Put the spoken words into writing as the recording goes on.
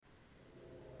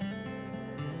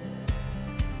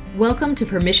Welcome to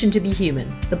Permission to Be Human,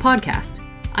 the podcast.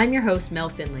 I'm your host, Mel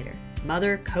Finlater,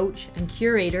 mother, coach, and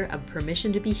curator of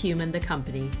Permission to Be Human, the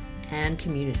company and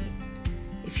community.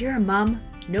 If you're a mom,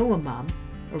 know a mom,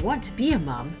 or want to be a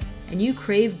mom, and you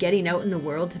crave getting out in the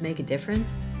world to make a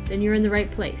difference, then you're in the right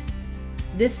place.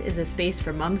 This is a space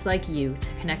for moms like you to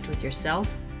connect with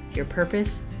yourself, your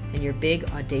purpose, and your big,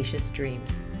 audacious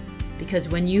dreams. Because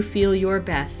when you feel your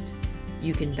best,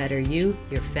 you can better you,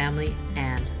 your family,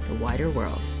 and the wider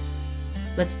world.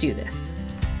 Let's do this.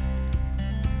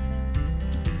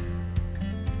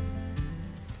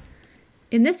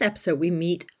 In this episode, we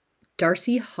meet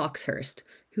Darci Hawxhurst,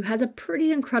 who has a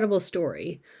pretty incredible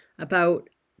story about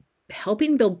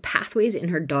helping build pathways in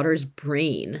her daughter's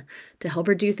brain to help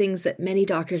her do things that many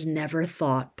doctors never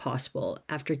thought possible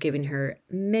after giving her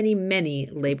many, many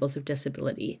labels of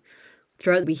disability.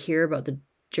 Throughout, we hear about the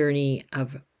journey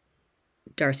of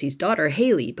Darci's daughter,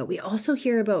 Haley, but we also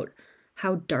hear about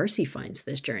how Darci finds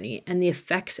this journey and the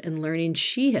effects and learning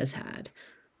she has had,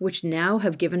 which now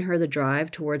have given her the drive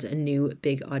towards a new,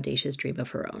 big, audacious dream of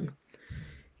her own.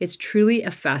 It's truly a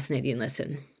fascinating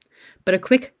listen. But a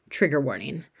quick trigger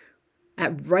warning.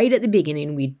 Right at the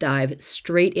beginning, we dive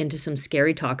straight into some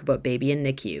scary talk about baby and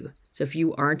NICU. So if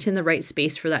you aren't in the right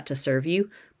space for that to serve you,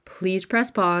 please press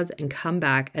pause and come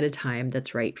back at a time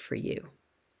that's right for you.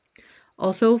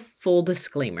 Also, full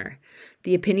disclaimer,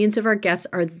 the opinions of our guests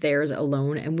are theirs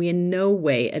alone, and we in no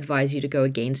way advise you to go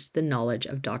against the knowledge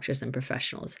of doctors and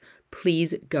professionals.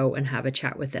 Please go and have a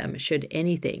chat with them should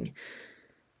anything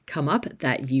come up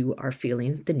that you are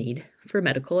feeling the need for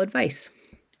medical advice.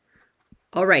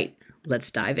 All right, let's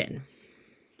dive in.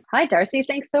 Hi, Darci.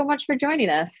 Thanks so much for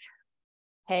joining us.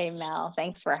 Hey, Mel.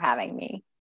 Thanks for having me.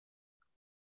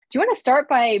 Do you want to start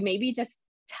by maybe just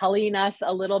telling us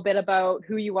a little bit about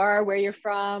who you are, where you're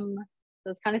from,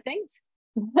 those kind of things?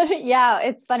 Yeah,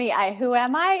 it's funny. Who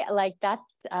am I? Like,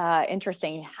 that's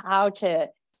interesting because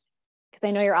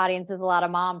I know your audience is a lot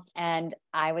of moms, and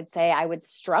I would say I would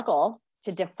struggle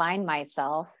to define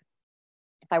myself.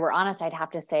 If I were honest, I'd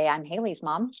have to say I'm Haley's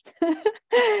mom.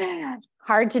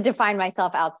 Hard to define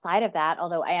myself outside of that,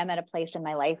 although I am at a place in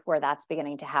my life where that's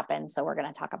beginning to happen. So we're going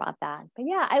to talk about that. But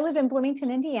yeah, I live in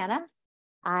Bloomington, Indiana.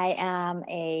 I am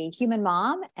a human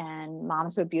mom and mom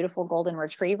to a beautiful golden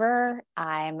retriever.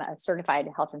 I'm a certified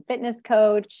health and fitness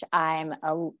coach. I'm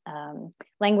a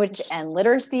language and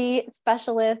literacy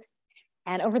specialist.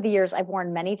 And over the years, I've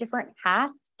worn many different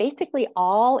hats, basically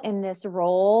all in this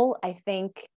role. I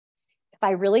think if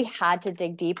I really had to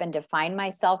dig deep and define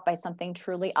myself by something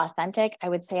truly authentic, I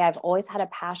would say I've always had a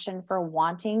passion for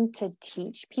wanting to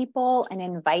teach people and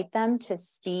invite them to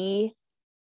see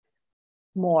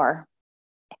more.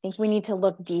 I think we need to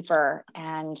look deeper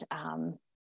and,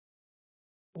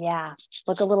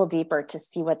 look a little deeper to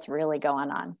see what's really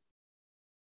going on.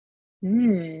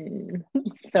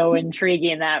 So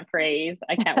intriguing, that phrase.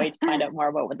 I can't wait to find out more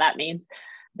about what that means.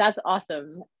 That's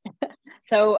awesome.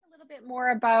 So a little bit more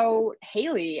about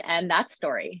Haley and that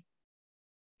story.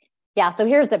 Yeah. So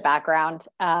here's the background.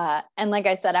 And like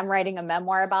I said, I'm writing a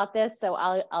memoir about this. So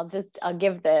I'll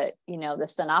give the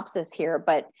synopsis here,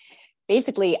 but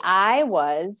basically, I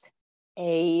was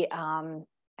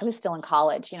still in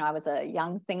college. I was a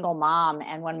young single mom.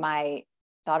 And when my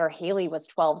daughter Haley was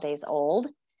 12 days old,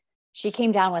 she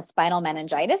came down with spinal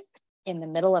meningitis in the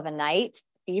middle of a night,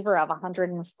 fever of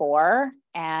 104,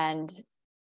 and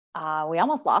we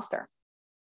almost lost her.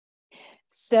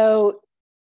 So,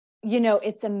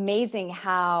 it's amazing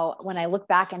how when I look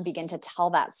back and begin to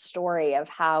tell that story of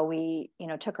how we,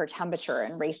 took her temperature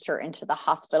and raced her into the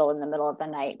hospital in the middle of the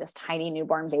night, this tiny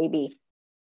newborn baby,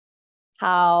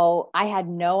 how I had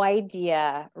no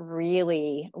idea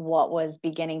really what was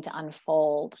beginning to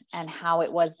unfold and how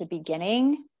it was the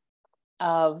beginning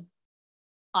of,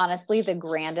 honestly, the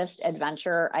grandest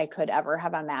adventure I could ever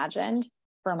have imagined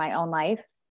for my own life.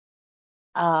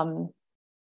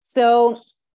 So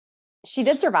she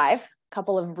did survive a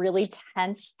couple of really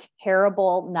tense,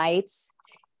 terrible nights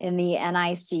in the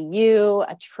NICU,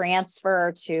 a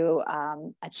transfer to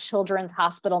a children's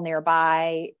hospital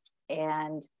nearby,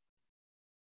 and,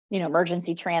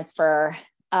 emergency transfer,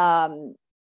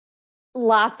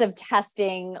 lots of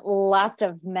testing, lots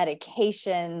of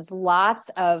medications, lots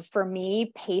of, for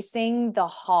me, pacing the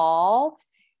hall,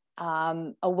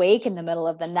 awake in the middle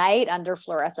of the night under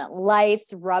fluorescent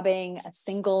lights, rubbing a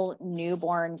single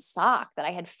newborn sock that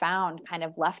I had found kind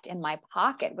of left in my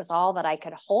pocket was all that I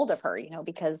could hold of her,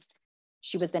 because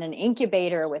she was in an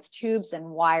incubator with tubes and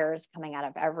wires coming out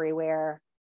of everywhere.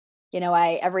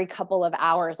 Every couple of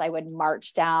hours, I would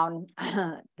march down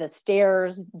the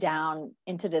stairs down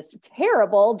into this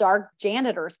terrible dark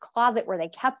janitor's closet where they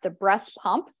kept the breast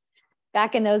pump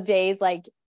back in those days, like,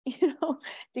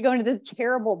 to go into this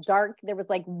terrible dark, there was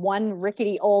like one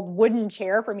rickety old wooden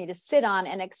chair for me to sit on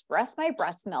and express my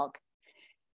breast milk.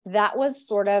 That was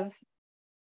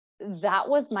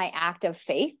my act of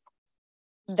faith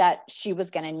that she was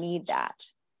going to need that,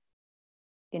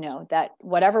 that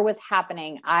whatever was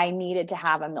happening, I needed to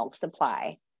have a milk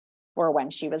supply for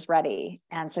when she was ready.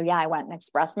 And so, yeah, I went and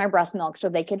expressed my breast milk so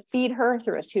they could feed her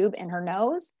through a tube in her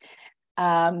nose.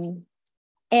 And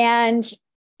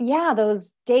yeah,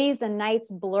 those days and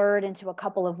nights blurred into a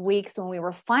couple of weeks when we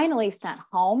were finally sent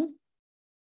home.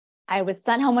 I was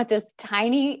sent home with this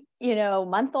tiny,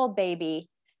 month-old baby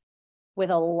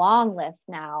with a long list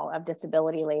now of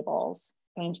disability labels.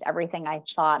 Changed everything I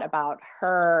thought about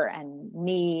her and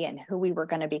me and who we were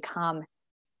going to become,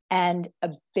 and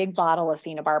a big bottle of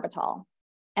phenobarbital.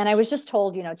 And I was just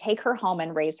told, take her home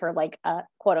and raise her like a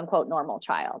quote unquote normal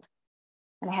child.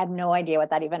 And I had no idea what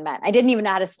that even meant. I didn't even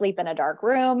know how to sleep in a dark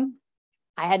room.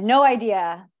 I had no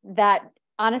idea that,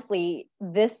 honestly,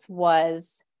 this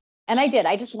was, and I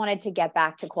just wanted to get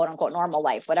back to quote unquote normal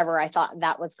life, whatever I thought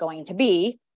that was going to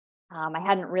be. I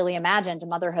hadn't really imagined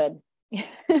motherhood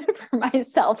for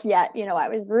myself yet. I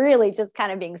was really just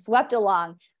kind of being swept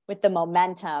along with the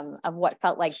momentum of what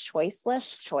felt like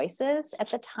choiceless choices at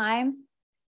the time.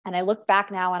 And I look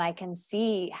back now and I can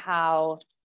see how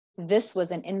this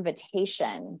was an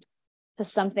invitation to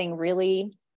something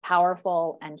really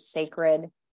powerful and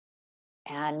sacred.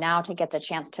 And now to get the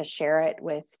chance to share it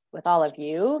with all of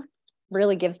you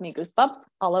really gives me goosebumps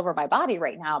all over my body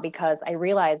right now, because I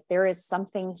realize there is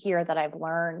something here that I've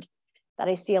learned that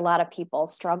I see a lot of people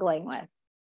struggling with.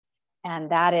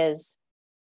 And that is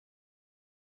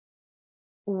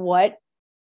what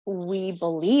we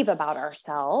believe about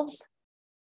ourselves,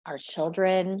 our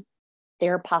children,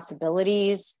 their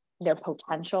possibilities, their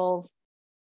potentials,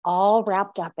 all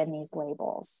wrapped up in these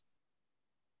labels.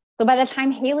 So by the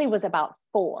time Haley was about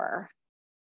 4,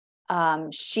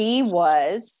 she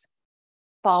was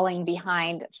falling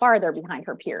farther behind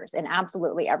her peers in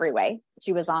absolutely every way.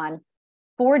 She was on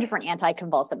 4 different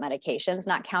anticonvulsant medications,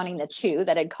 not counting the 2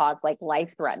 that had caused like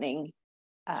life-threatening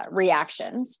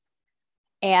reactions.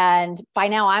 And by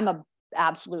now I'm a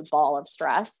absolute ball of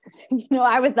stress.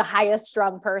 I was the highest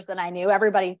strung person I knew.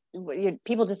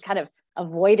 People just kind of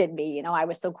avoided me. I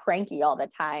was so cranky all the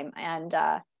time. And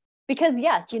because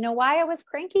yes, why I was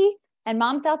cranky? And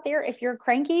moms out there, if you're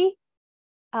cranky,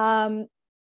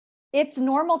 it's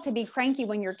normal to be cranky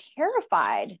when you're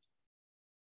terrified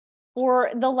for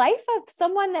the life of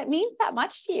someone that means that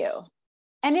much to you.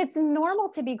 And it's normal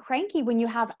to be cranky when you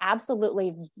have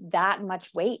absolutely that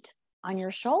much weight on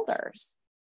your shoulders.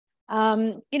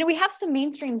 We have some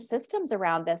mainstream systems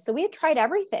around this. So we had tried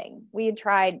everything. We had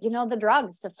tried, the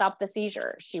drugs to stop the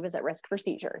seizures. She was at risk for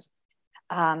seizures.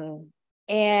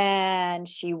 And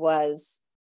she was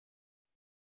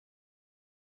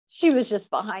just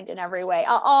behind in every way.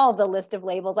 All the list of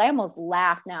labels, I almost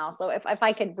laugh now. So if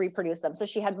I could reproduce them. So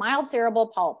she had mild cerebral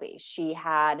palsy. She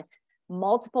had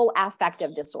multiple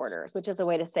affective disorders, which is a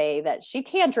way to say that she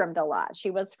tantrumed a lot.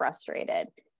 She was frustrated.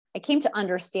 I came to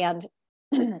understand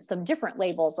some different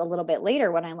labels a little bit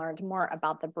later when I learned more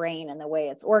about the brain and the way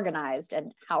it's organized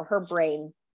and how her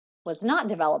brain was not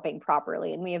developing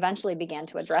properly. And we eventually began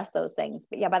to address those things.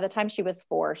 But yeah, by the time she was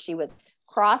 4, she was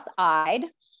cross-eyed,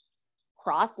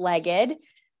 cross-legged,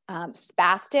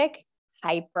 spastic,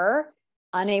 hyper,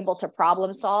 unable to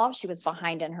problem solve. She was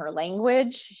behind in her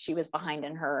language. She was behind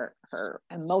in her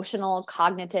emotional,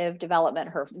 cognitive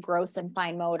development, her gross and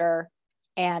fine motor.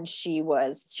 And she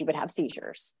would have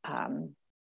seizures.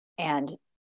 And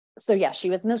so, yeah,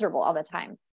 she was miserable all the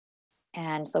time.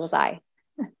 And so was I.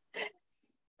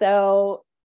 So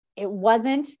it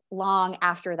wasn't long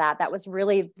after that. That was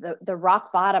really the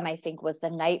rock bottom, I think, was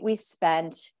the night we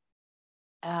spent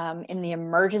in the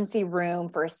emergency room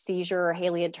for a seizure.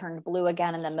 Haley had turned blue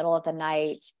again in the middle of the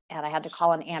night, and I had to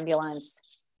call an ambulance.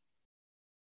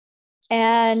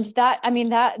 And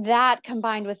that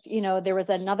combined with, there was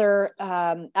another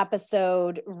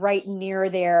episode right near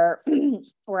there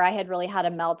where I had really had a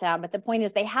meltdown. But the point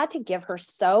is, they had to give her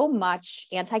so much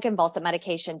anticonvulsant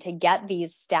medication to get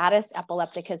these status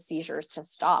epilepticus seizures to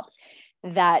stop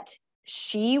that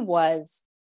she was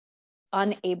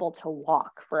unable to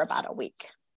walk for about a week.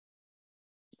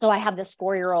 So I have this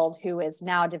 4-year-old who is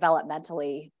now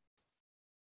developmentally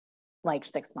like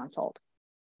 6 months old.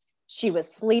 She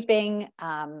was sleeping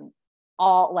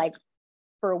all like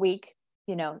for a week,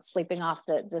 sleeping off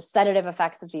the sedative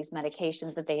effects of these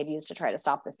medications that they had used to try to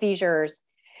stop the seizures,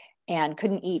 and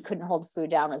couldn't eat, couldn't hold food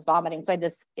down, was vomiting. So I had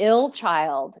this ill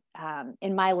child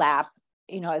in my lap,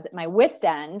 I was at my wit's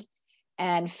end.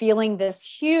 and feeling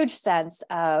this huge sense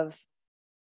of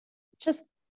just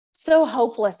so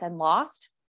hopeless and lost.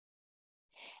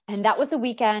 And that was the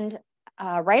weekend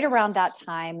right around that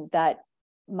time that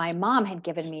my mom had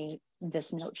given me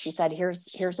this note. She said,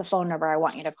 here's a phone number I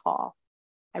want you to call.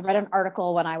 I read an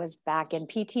article when I was back in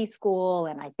PT school,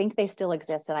 and I think they still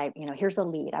exist. And here's a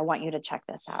lead. I want you to check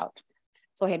this out.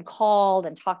 So I had called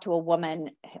and talked to a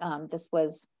woman. This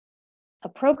was a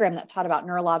program that taught about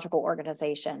neurological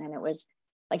organization. And it was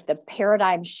like the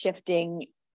paradigm shifting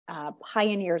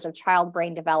pioneers of child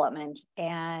brain development.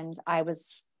 And I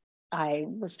was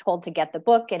told to get the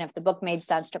book, and if the book made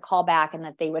sense, to call back, and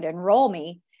that they would enroll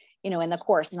me, in the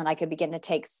course, and then I could begin to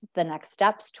take the next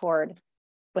steps toward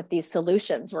what these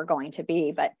solutions were going to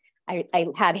be. But I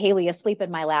had Haley asleep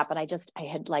in my lap, and I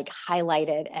had like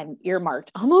highlighted and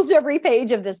earmarked almost every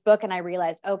page of this book. And I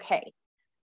realized, okay,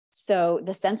 so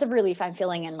the sense of relief I'm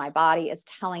feeling in my body is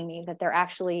telling me that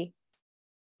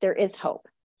there is hope,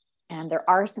 and there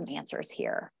are some answers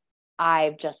here.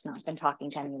 I've just not been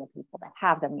talking to any of the people that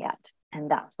have them yet. And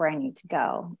that's where I need to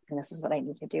go. And this is what I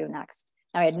need to do next.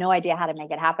 Now, I had no idea how to make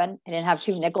it happen. I didn't have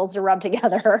 2 nickels to rub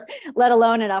together, let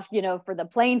alone enough, for the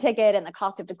plane ticket and the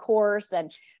cost of the course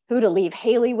and who to leave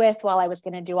Haley with while I was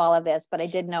going to do all of this. But I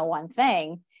did know one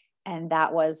thing, and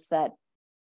that was that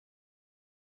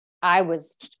I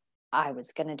was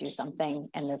going to do something,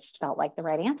 and this felt like the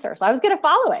right answer. So I was going to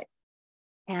follow it.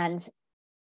 And,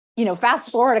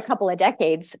 fast forward a couple of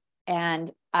decades,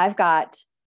 and I've got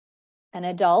an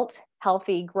adult,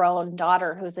 healthy, grown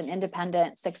daughter who's an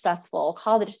independent, successful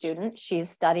college student. She's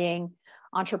studying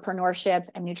entrepreneurship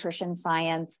and nutrition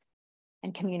science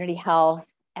and community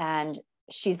health. And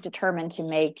she's determined to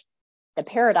make the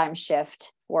paradigm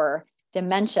shift for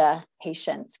dementia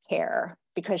patients' care,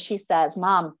 because she says,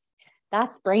 Mom,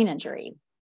 that's brain injury.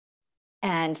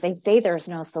 And they say there's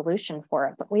no solution for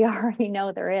it, but we already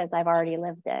know there is. I've already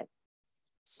lived it.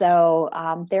 So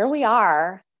there we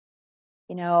are,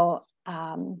 now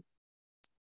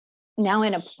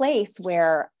in a place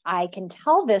where I can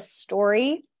tell this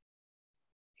story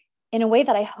in a way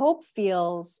that I hope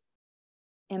feels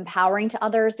empowering to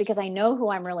others, because I know who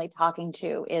I'm really talking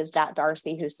to is that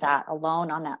Darci who sat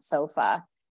alone on that sofa,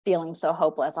 feeling so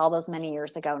hopeless all those many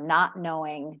years ago, not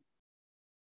really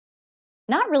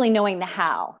knowing the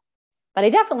how, but I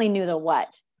definitely knew the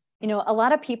what. A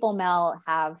lot of people, Mel,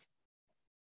 have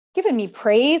given me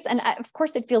praise. And of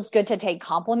course, it feels good to take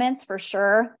compliments for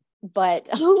sure, but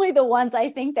only the ones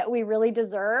I think that we really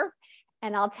deserve.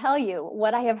 And I'll tell you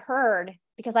what I have heard,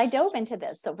 because I dove into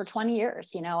this. So for 20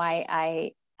 years,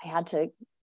 I had to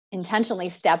intentionally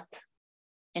step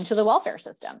into the welfare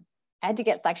system. I had to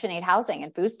get Section 8 housing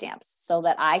and food stamps so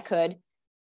that I could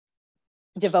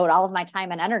devote all of my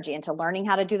time and energy into learning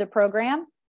how to do the program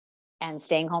and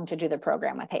staying home to do the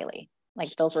program with Haley.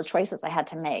 Like, those were choices I had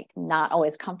to make, not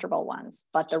always comfortable ones,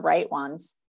 but the right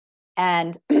ones.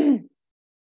 And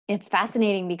it's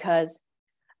fascinating because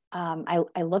I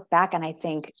look back and I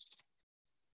think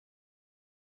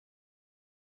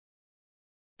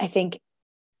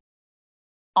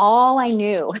all I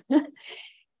knew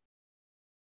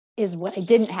is what I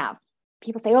didn't have.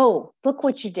 People say, oh, look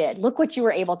what you did. Look what you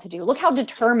were able to do. Look how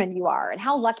determined you are, and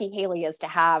how lucky Haley is to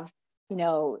have,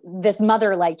 this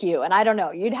mother like you. And I don't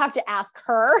know, you'd have to ask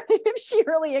her if she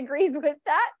really agrees with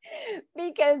that,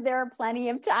 because there are plenty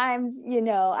of times,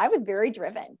 I was very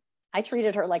driven. I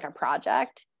treated her like a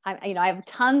project. I have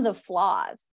tons of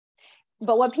flaws.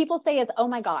 But what people say is, oh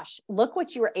my gosh, look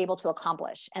what you were able to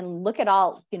accomplish. And look at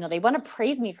all, they want to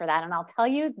praise me for that. And I'll tell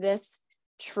you this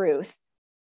truth.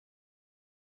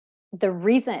 The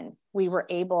reason we were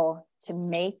able to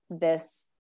make this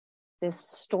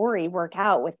story work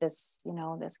out with this,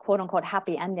 this quote unquote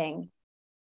happy ending,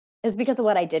 is because of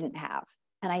what I didn't have.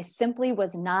 And I simply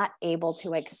was not able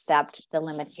to accept the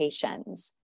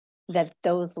limitations that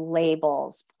those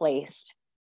labels placed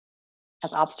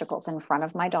as obstacles in front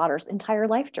of my daughter's entire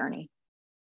life journey.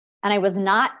 And I was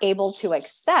not able to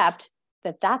accept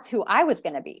that that's who I was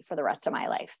going to be for the rest of my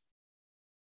life.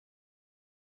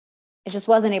 I just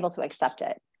wasn't able to accept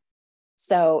it.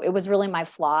 So it was really my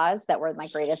flaws that were my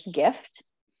greatest gift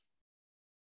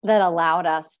that allowed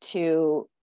us to,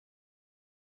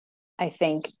 I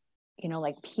think,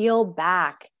 peel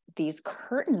back these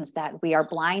curtains that we are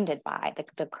blinded by,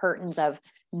 the curtains of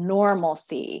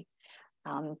normalcy,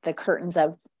 the curtains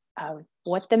of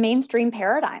what the mainstream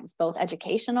paradigms, both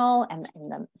educational and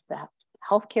the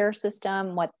healthcare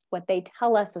system, what they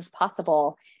tell us is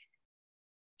possible.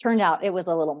 Turned out it was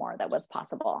a little more that was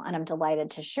possible. And I'm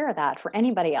delighted to share that for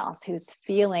anybody else who's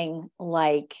feeling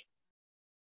like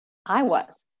I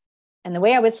was, And the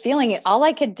way I was feeling it, all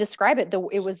I could describe it,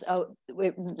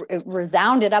 it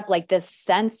resounded up like this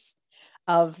sense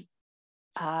of,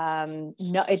 no,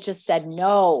 it just said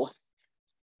no,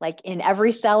 like in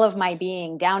every cell of my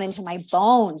being, down into my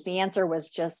bones. The answer was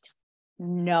just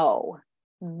no,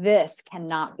 this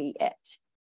cannot be it.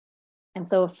 And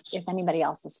so if anybody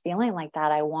else is feeling like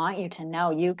that, I want you to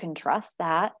know you can trust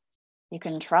that. You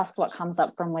can trust what comes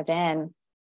up from within.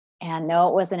 And no,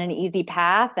 it wasn't an easy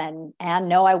path. And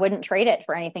no, I wouldn't trade it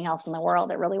for anything else in the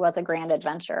world. It really was a grand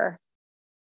adventure.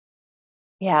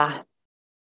 Yeah.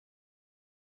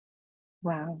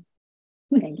 Wow.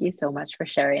 Thank you so much for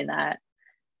sharing that.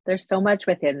 There's so much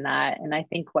within that. And I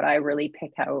think what I really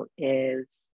pick out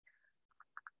is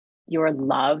your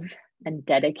love and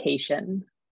dedication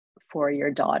for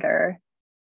your daughter,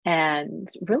 and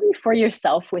really for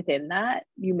yourself within that.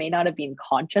 You may not have been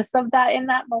conscious of that in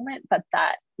that moment, but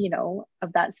that,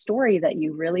 of that story that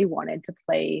you really wanted to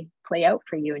play out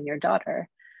for you and your daughter.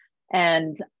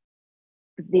 And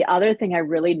the other thing I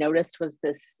really noticed was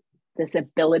this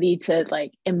ability to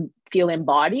like feel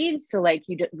embodied. So like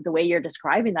the way you're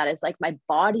describing that is like, my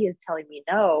body is telling me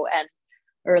no. And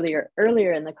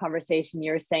earlier in the conversation,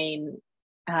 you're saying,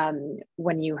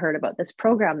 when you heard about this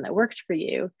program that worked for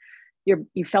you,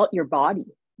 you felt your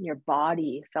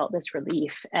body felt this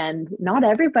relief. And not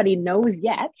everybody knows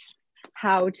yet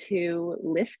how to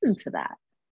listen to that.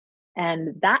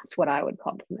 And that's what I would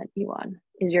compliment you on,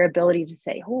 is your ability to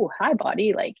say, oh, hi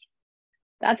body, like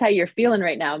that's how you're feeling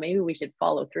right now. Maybe we should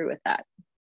follow through with that.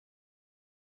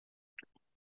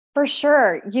 For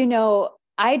sure.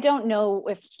 I don't know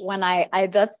if when I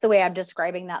that's the way I'm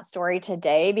describing that story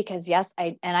today, because yes,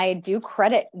 I do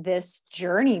credit this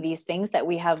journey, these things that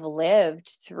we have lived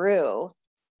through,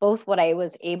 both what I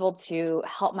was able to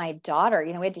help my daughter,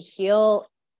 we had to heal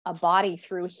a body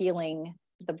through healing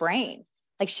the brain.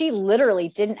 Like she literally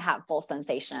didn't have full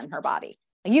sensation in her body.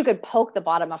 Like you could poke the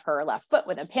bottom of her left foot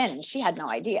with a pin and she had no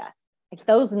idea. Like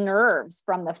those nerves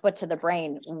from the foot to the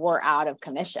brain were out of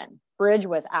commission. Bridge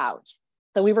was out.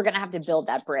 So we were going to have to build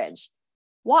that bridge.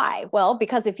 Why? Well,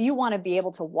 because if you want to be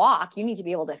able to walk, you need to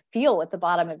be able to feel with the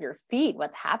bottom of your feet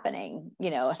what's happening,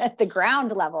 at the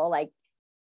ground level.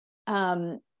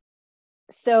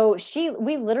 So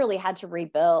we literally had to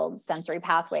rebuild sensory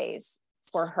pathways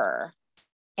for her,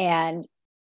 and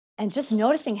just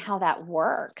noticing how that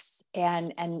works,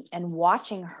 and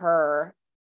watching her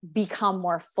become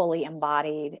more fully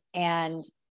embodied and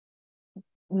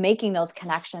making those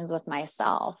connections with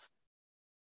myself.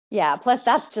 Yeah. Plus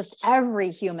that's just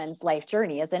every human's life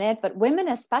journey, isn't it? But women,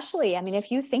 especially, I mean, if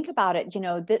you think about it,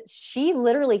 that she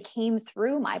literally came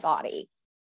through my body,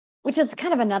 which is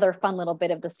kind of another fun little bit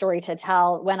of the story to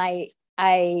tell. When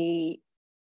the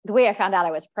way I found out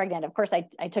I was pregnant, of course,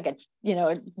 I took a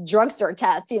drugstore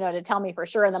test, to tell me for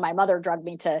sure. And then my mother drugged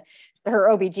me to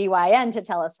her OBGYN to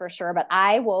tell us for sure. But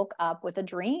I woke up with a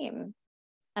dream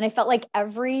and I felt like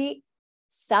every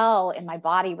cell in my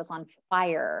body was on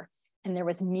fire. And there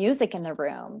was music in the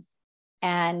room,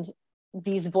 and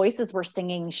these voices were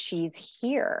singing, "She's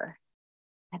here."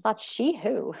 I thought, she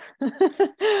who?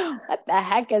 What the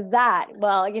heck is that?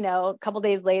 Well, a couple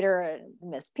days later,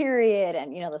 missed period,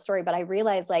 and the story. But I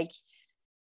realized,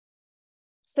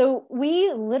 so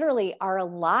we literally are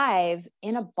alive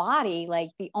in a body.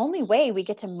 Like the only way we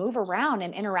get to move around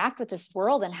and interact with this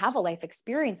world and have a life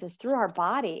experience is through our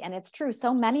body. And it's true.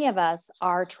 So many of us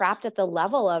are trapped at the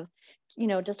level of,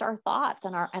 just our thoughts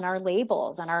and our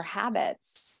labels and our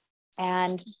habits.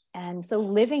 And so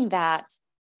living that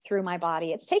through my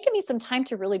body, it's taken me some time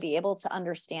to really be able to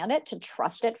understand it, to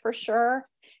trust it for sure,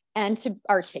 and to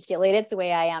articulate it the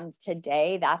way I am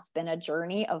today. That's been a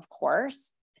journey, of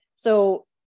course. So,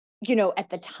 at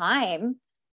the time,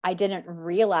 I didn't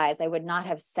realize, I would not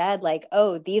have said like,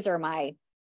 oh, these are my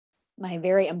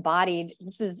very embodied,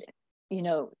 this is,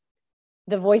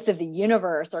 the voice of the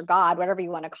universe or God, whatever you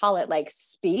want to call it, like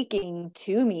speaking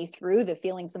to me through the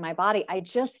feelings in my body. I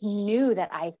just knew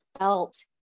that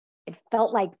it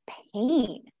felt like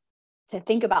pain to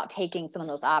think about taking some of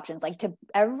those options. Like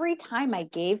every time I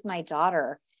gave my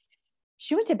daughter,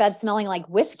 she went to bed smelling like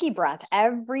whiskey breath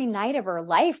every night of her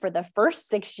life for the first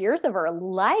 6 years of her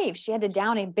life. She had to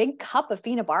down a big cup of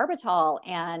phenobarbital.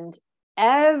 And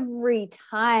every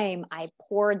time I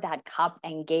poured that cup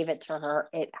and gave it to her,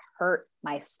 it hurt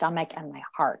my stomach and my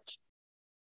heart.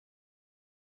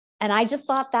 And I just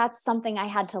thought that's something I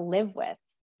had to live with.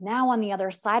 Now, on the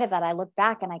other side of that, I look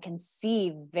back and I can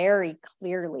see very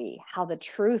clearly how the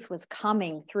truth was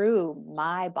coming through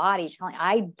my body, telling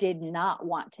I did not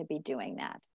want to be doing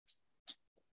that.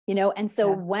 And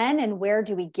so when and where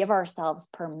do we give ourselves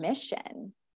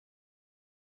permission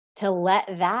to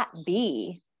let that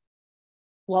be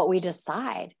what we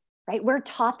decide, right? We're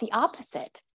taught the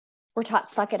opposite. We're taught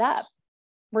suck it up.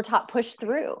 We're taught push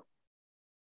through,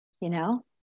 you know?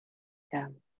 Yeah.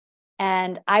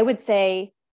 And I would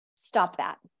say, stop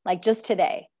that. Like just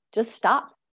today, just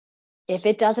stop. If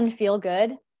it doesn't feel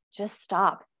good, just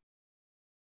stop.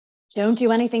 Don't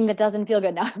do anything that doesn't feel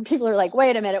good. Now people are like,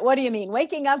 wait a minute, what do you mean?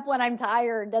 Waking up when I'm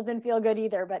tired doesn't feel good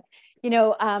either. But,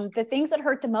 the things that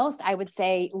hurt the most, I would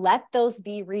say, let those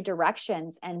be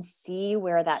redirections and see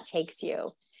where that takes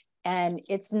you. And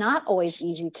it's not always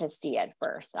easy to see at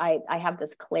first. I have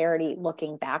this clarity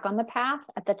looking back on the path.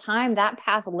 At the time, that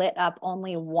path lit up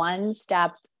only one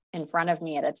step in front of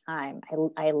me at a time.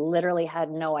 I literally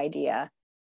had no idea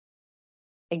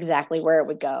exactly where it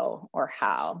would go or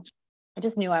how. I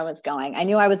just knew I was going. I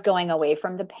knew I was going away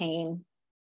from the pain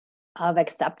of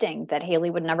accepting that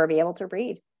Haley would never be able to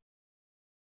read.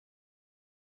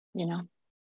 Yeah.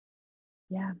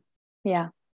 Yeah. Yeah.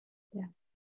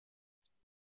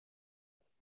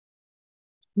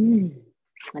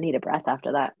 I need a breath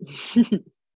after that.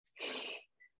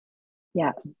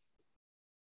 Yeah.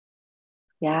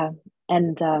 Yeah.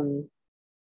 And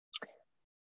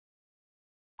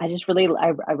I just really,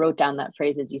 I wrote down that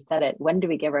phrase as you said it. When do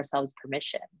we give ourselves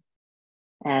permission?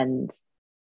 And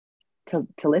to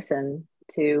listen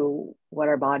to what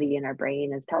our body and our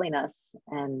brain is telling us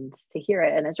and to hear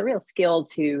it. And it's a real skill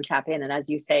to tap in. And as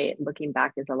you say, looking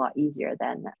back is a lot easier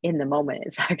than in the moment.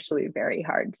 It's actually very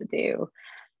hard to do.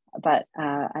 But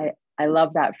I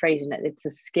love that phrase. And it's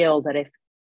a skill that if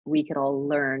we could all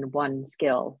learn one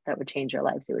skill that would change our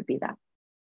lives, it would be that,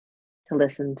 to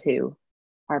listen to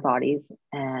our bodies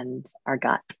and our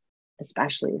gut,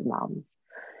 especially as moms,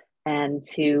 and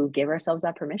to give ourselves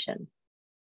that permission.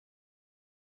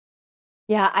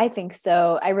 Yeah, I think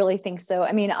so. I really think so.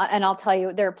 I mean, and I'll tell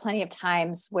you, there are plenty of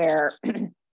times where,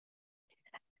 and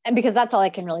because that's all I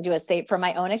can really do is say from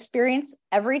my own experience,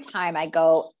 every time I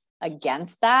go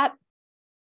against that,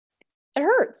 it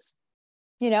hurts,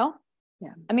 Yeah.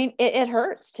 I mean, it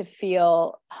hurts to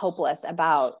feel hopeless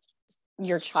about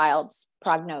your child's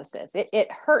prognosis.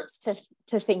 It hurts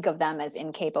to think of them as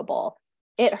incapable.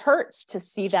 It hurts to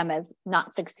see them as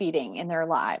not succeeding in their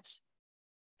lives.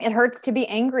 It hurts to be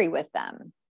angry with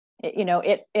them.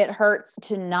 It hurts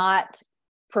to not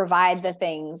provide the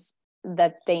things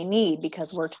that they need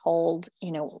because we're told,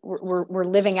 we're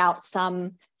living out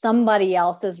somebody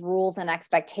else's rules and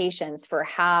expectations for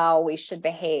how we should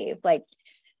behave.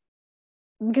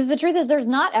 Because the truth is there's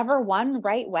not ever one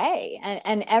right way.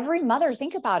 And every mother,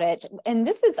 think about it.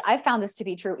 And I found this to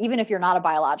be true, even if you're not a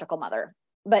biological mother.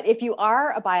 But if you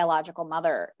are a biological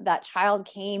mother, that child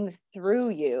came through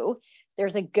you,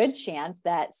 there's a good chance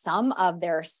that some of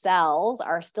their cells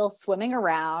are still swimming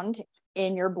around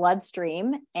in your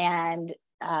bloodstream and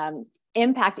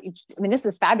impact. I mean, this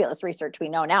is fabulous research we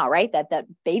know now, right? That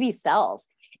baby cells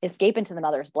escape into the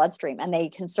mother's bloodstream and they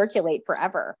can circulate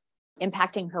forever,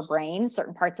 impacting her brain,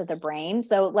 certain parts of the brain.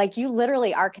 So you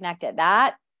literally are connected.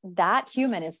 That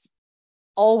human is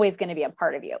always going to be a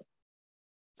part of you.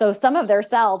 So some of their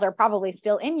cells are probably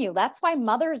still in you. That's why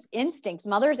mother's instincts,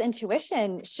 mother's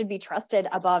intuition should be trusted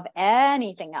above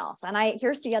anything else. And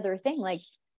here's the other thing,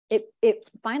 it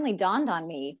finally dawned on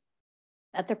me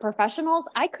that the professionals,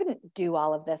 I couldn't do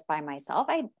all of this by myself.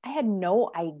 I had no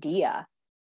idea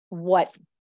what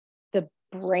the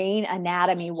brain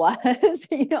anatomy was.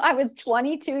 I was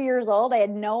 22 years old. I had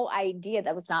no idea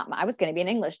I was going to be an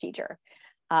English teacher.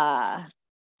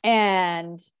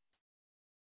 And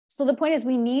so the point is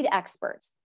we need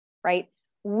experts, right?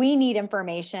 We need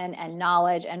information and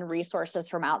knowledge and resources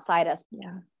from outside us.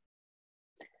 Yeah.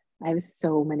 I have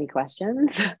so many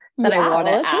questions that I want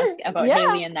to ask about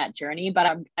Haley and that journey, but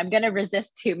I'm going to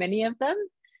resist too many of them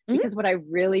because what I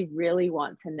really, really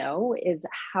want to know is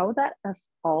how that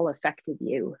all affected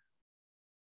you.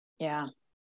 Yeah.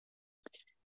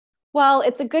 Well,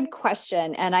 it's a good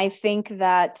question. And I think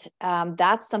that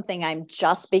that's something I'm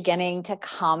just beginning to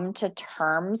come to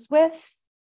terms with.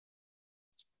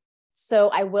 So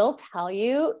I will tell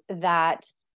you that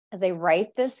as I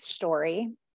write this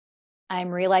story, I'm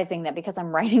realizing that because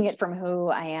I'm writing it from who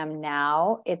I am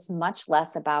now, it's much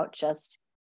less about just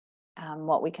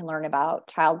what we can learn about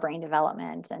child brain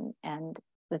development and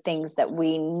the things that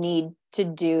we need to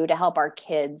do to help our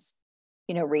kids,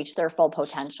 reach their full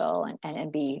potential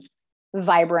and be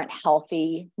vibrant,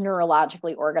 healthy,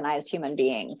 neurologically organized human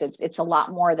beings. It's a lot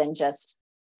more than just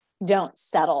don't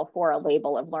settle for a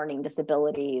label of learning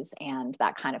disabilities and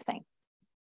that kind of thing.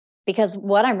 Because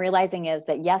what I'm realizing is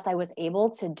that, yes, I was able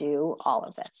to do all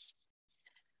of this,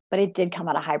 but it did come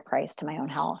at a high price to my own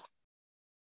health.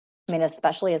 I mean,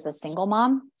 especially as a single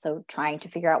mom. So trying to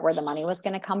figure out where the money was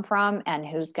going to come from and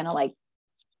who's going to like,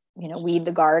 weed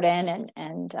the garden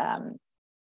and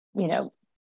you know,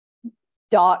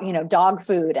 dog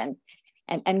food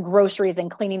and groceries and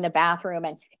cleaning the bathroom.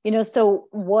 And, so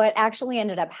what actually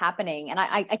ended up happening, and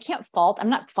I can't I'm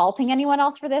not faulting anyone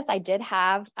else for this. I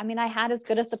had as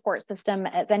good a support system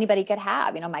as anybody could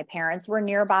have. My parents were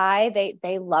nearby.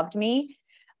 They loved me.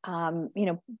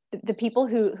 The people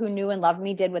who knew and loved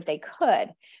me did what they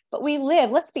could, but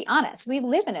let's be honest, we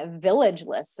live in a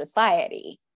villageless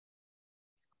society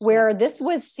where this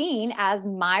was seen as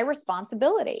my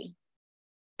responsibility.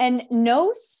 And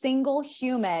no single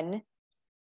human,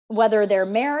 whether they're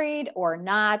married or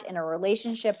not, in a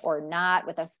relationship or not,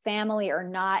 with a family or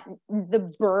not,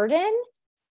 the burden,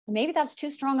 maybe that's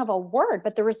too strong of a word,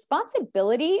 but the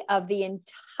responsibility of the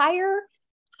entire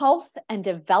health and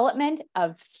development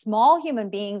of small human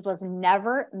beings was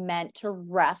never meant to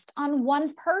rest on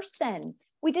one person.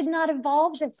 We did not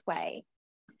evolve this way.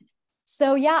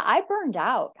 So yeah, I burned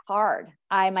out hard.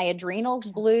 My adrenals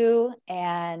blew,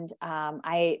 and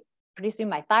pretty soon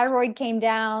my thyroid came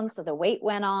down. So the weight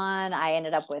went on. I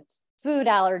ended up with food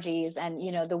allergies. And,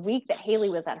 the week that Haley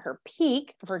was at her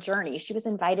peak of her journey, she was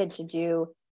invited to do,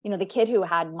 the kid who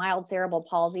had mild cerebral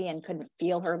palsy and couldn't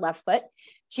feel her left foot.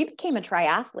 She became a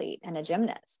triathlete and a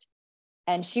gymnast.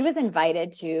 And she was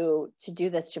invited to do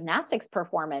this gymnastics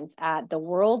performance at the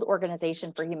World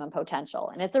Organization for Human Potential.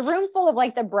 And it's a room full of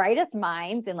like the brightest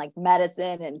minds in like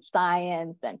medicine and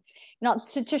science, and,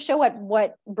 to show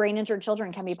what brain injured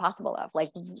children can be possible of,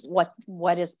 like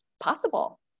what is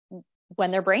possible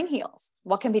when their brain heals,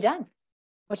 what can be done,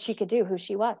 what she could do, who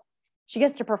she was. She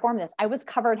gets to perform this. I was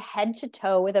covered head to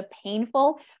toe with a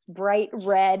painful, bright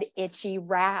red, itchy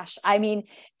rash. I mean,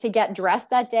 to get dressed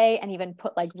that day and even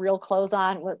put like real clothes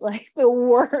on was like the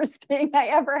worst thing I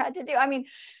ever had to do. I mean,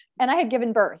 and I had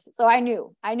given birth, so I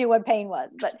knew what pain was,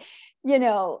 but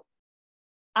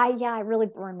I really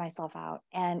burned myself out.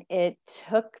 And it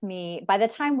took me, by the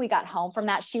time we got home from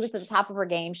that, she was at the top of her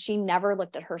game. She never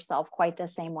looked at herself quite the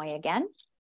same way again.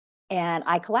 And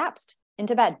I collapsed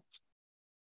into bed.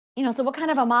 So what kind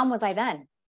of a mom was I then?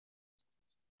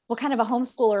 What kind of a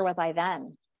homeschooler was I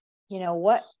then?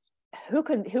 Who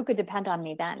could depend on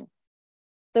me then?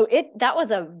 So that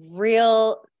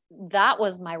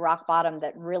was my rock bottom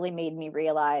that really made me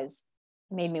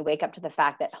wake up to the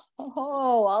fact that,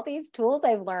 all these tools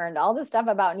I've learned, all this stuff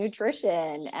about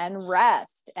nutrition and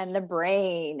rest and the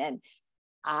brain, and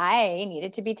I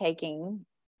needed to be taking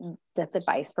this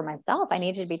advice for myself. I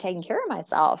needed to be taking care of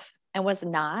myself and was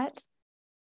not.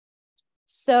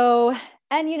 So,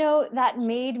 and that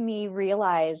made me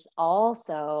realize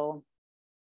also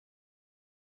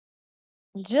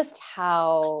just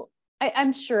how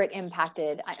I'm sure it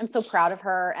impacted. I'm so proud of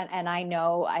her. And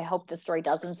I hope the story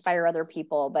does inspire other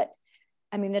people. But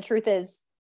I mean, the truth is,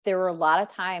 there were a lot of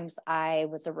times I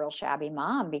was a real shabby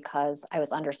mom because I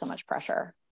was under so much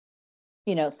pressure.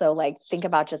 So like, think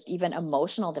about just even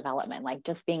emotional development, like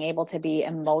just being able to be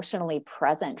emotionally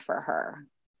present for her.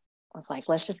 I was like,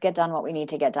 let's just get done what we need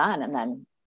to get done. And then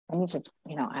I need to,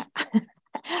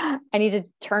 I need to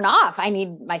turn off. I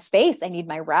need my space. I need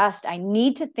my rest. I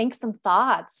need to think some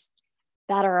thoughts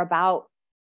that are about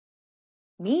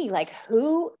me. Like,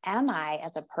 who am I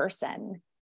as a person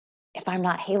if I'm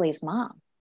not Haley's mom?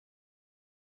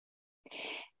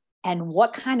 And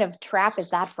what kind of trap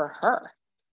is that for her?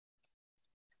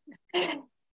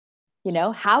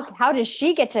 How does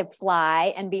she get to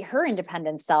fly and be her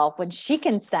independent self when she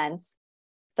can sense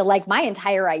that, like, my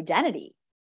entire identity,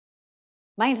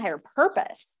 my entire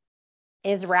purpose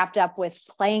is wrapped up with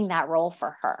playing that role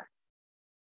for her?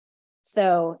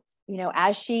 So,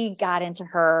 as she got into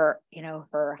her,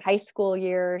 her high school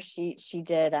year, she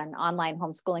did an online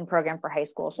homeschooling program for high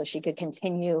school so she could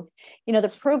continue,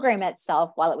 the program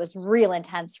itself, while it was real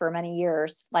intense for many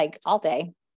years, like all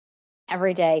day,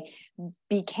 every day,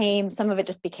 some of it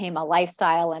just became a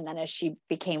lifestyle. And then as she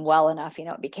became well enough,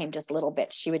 it became just little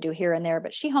bits she would do here and there,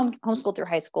 but she homeschooled through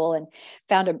high school and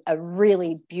found a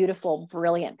really beautiful,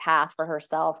 brilliant path for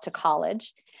herself to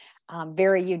college,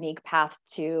 very unique path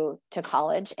to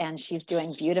college. And she's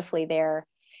doing beautifully there.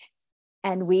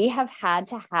 And we have had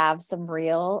to have some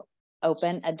real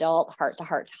open adult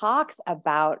heart-to-heart talks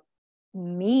about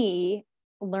me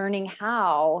learning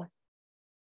how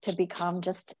to become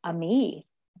just a me,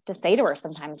 to say to her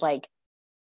sometimes, like,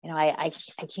 I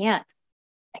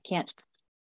can't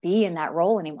be in that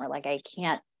role anymore. Like, I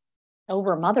can't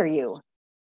over mother you.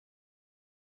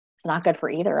 It's not good for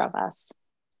either of us.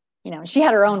 She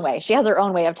had her own way. She has her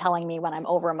own way of telling me when I'm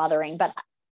over mothering, but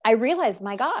I realized,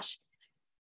 my gosh,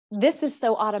 this is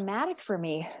so automatic for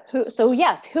me. So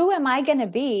yes, who am I going to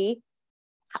be?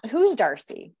 Who's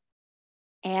Darci?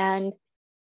 And,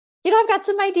 I've got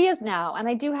some ideas now, and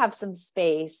I do have some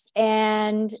space.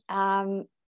 And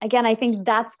again, I think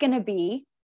that's going to be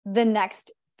the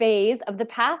next phase of the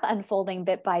path unfolding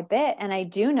bit by bit. And I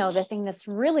do know the thing that's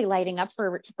really lighting up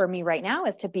for me right now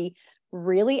is to be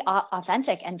really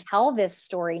authentic and tell this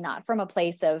story, not from a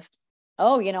place of,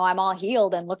 oh, I'm all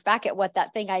healed and look back at what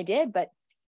that thing I did, but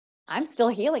I'm still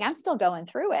healing. I'm still going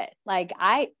through it. Like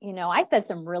I said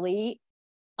some really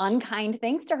unkind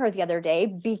things to her the other day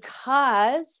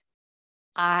because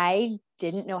I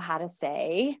didn't know how to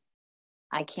say,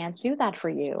 I can't do that for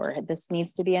you, or this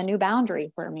needs to be a new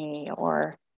boundary for me,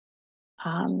 or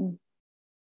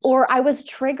I was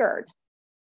triggered.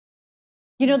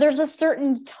 There's a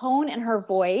certain tone in her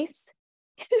voice.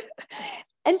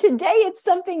 And today it's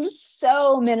something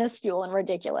so minuscule and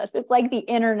ridiculous. It's like the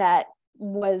internet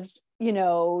was,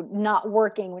 not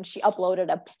working when she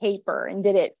uploaded a paper, and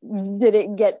did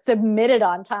it get submitted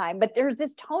on time? But there's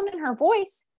this tone in her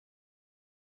voice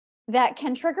that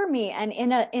can trigger me. And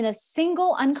in a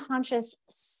single unconscious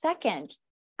second,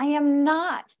 I am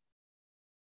not,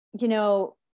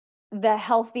 the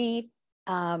healthy,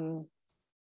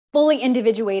 fully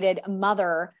individuated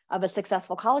mother of a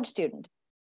successful college student.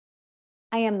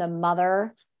 I am the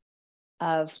mother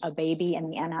of a baby in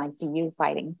the NICU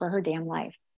fighting for her damn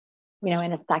life.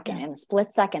 In a second, in a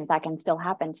split second, that can still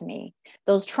happen to me.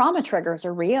 Those trauma triggers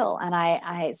are real.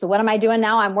 And so what am I doing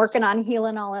now? I'm working on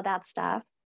healing all of that stuff,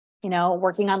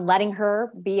 working on letting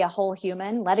her be a whole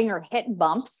human, letting her hit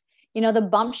bumps. The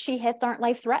bumps she hits aren't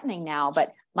life-threatening now,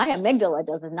 but my amygdala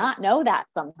does not know that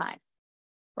sometimes.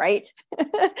 Right.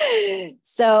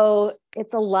 So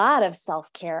it's a lot of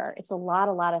self-care. It's a lot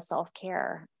of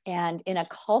self-care. And in a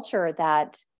culture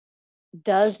that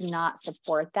does not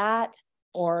support that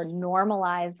or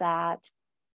normalize that,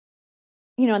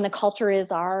 and the culture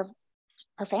is our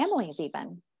families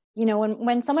even,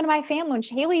 when someone in my family, when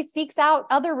Haley seeks out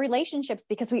other relationships,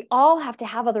 because we all have to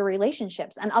have other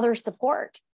relationships and other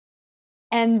support.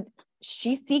 And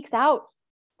she seeks out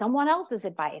someone else's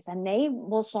advice, and they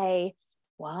will say,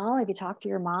 well, have you talked to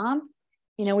your mom?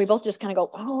 We both just kind of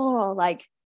go, oh, like,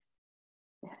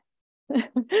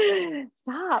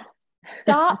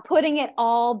 stop putting it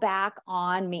all back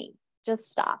on me.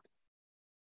 Just stop.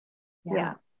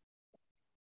 Yeah.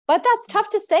 But that's tough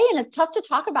to say. And it's tough to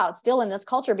talk about still in this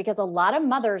culture, because a lot of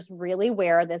mothers really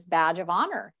wear this badge of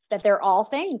honor that they're all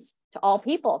things to all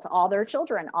people, to all their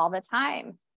children all the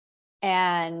time.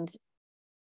 And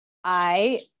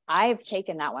I've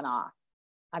taken that one off.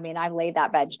 I mean, I've laid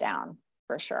that badge down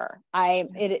for sure.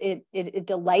 It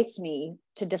delights me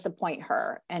to disappoint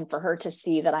her and for her to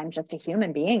see that I'm just a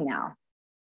human being now,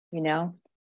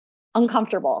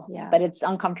 uncomfortable, but it's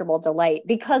uncomfortable delight,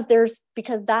 because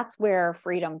that's where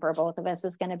freedom for both of us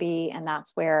is going to be. And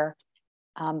that's where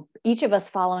each of us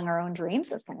following our own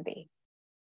dreams is going to be.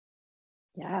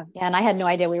 Yeah. And I had no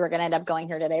idea we were going to end up going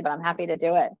here today, but I'm happy to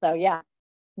do it. So yeah.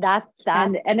 That's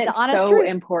that. And it's so truth.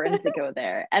 important to go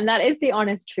there. And that is the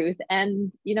honest truth.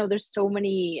 And, there's so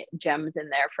many gems in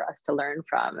there for us to learn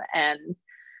from. And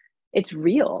it's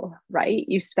real, right?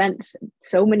 You spent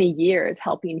so many years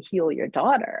helping heal your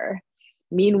daughter.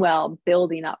 Meanwhile,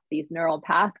 building up these neural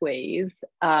pathways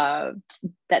that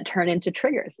turn into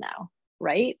triggers now,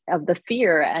 right? Of the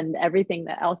fear and everything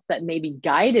else that maybe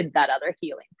guided that other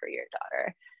healing for your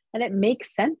daughter. And it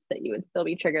makes sense that you would still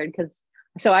be triggered, because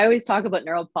so I always talk about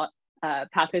neural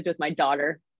pathways with my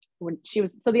daughter. When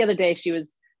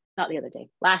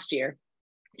last year,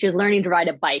 she was learning to ride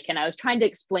a bike. And I was trying to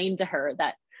explain to her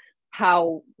that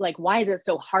why is it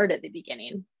so hard at the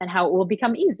beginning and how it will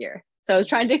become easier. So I was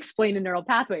trying to explain a neural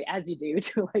pathway, as you do,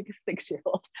 to like a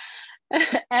 6-year-old.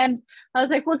 And I was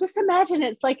like, well, just imagine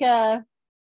it's like a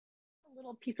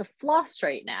little piece of floss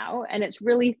right now, and it's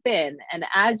really thin, and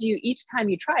each time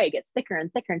you try, it gets thicker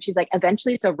and thicker. And she's like,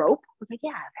 eventually it's a rope. I was like,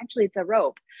 yeah, eventually it's a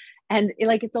rope. And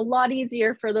it's a lot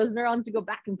easier for those neurons to go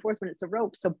back and forth when it's a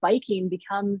rope. So biking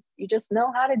becomes, you just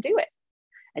know how to do it,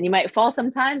 and you might fall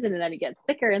sometimes, and then it gets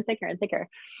thicker and thicker and thicker.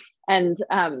 And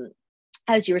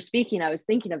as you were speaking, I was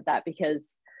thinking of that,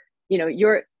 because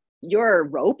your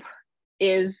rope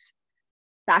is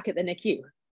back at the NICU,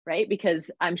 right?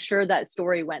 Because I'm sure that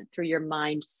story went through your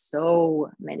mind so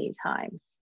many times,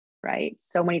 right?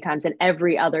 So many times. And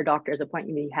every other doctor's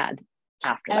appointment you had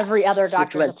after every other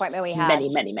doctor's appointment we had. Many.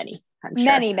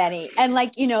 Many. And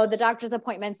the doctor's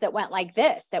appointments that went like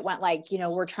this,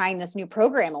 we're trying this new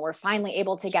program and we're finally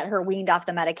able to get her weaned off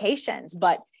the medications.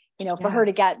 But for her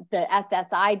to get the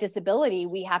SSI disability,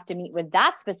 we have to meet with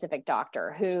that specific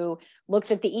doctor who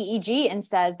looks at the EEG and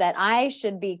says that I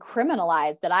should be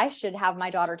criminalized, that I should have my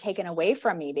daughter taken away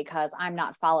from me because I'm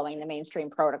not following the mainstream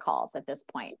protocols at this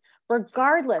point,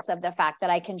 regardless of the fact that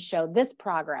I can show this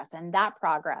progress and that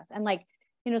progress. And like,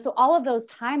 so all of those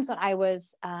times when I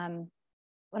was,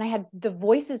 when I had the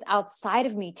voices outside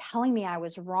of me telling me I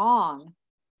was wrong.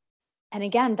 And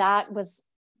again, that was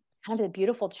kind of a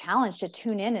beautiful challenge to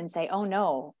tune in and say, oh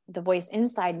no, the voice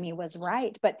inside me was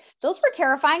right. But those were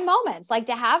terrifying moments, like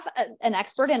to have an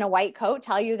expert in a white coat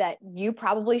tell you that you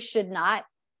probably should not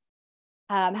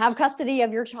have custody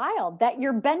of your child, that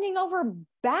you're bending over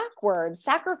backwards,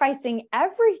 sacrificing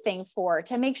everything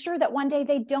to make sure that one day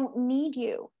they don't need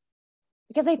you.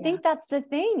 Because I think that's the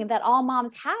thing that all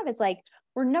moms have is like,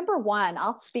 we're number one,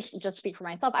 just speak for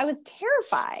myself. I was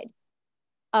terrified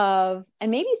of,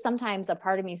 and maybe sometimes a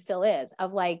part of me still is,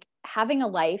 of like having a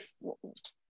life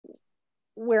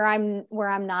where I'm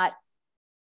not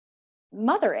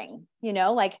mothering,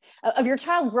 like of your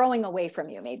child growing away from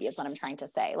you, maybe is what I'm trying to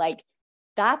say. Like,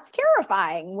 that's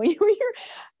terrifying when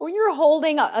you're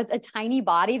holding a tiny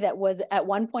body that was at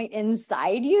one point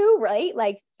inside you, right?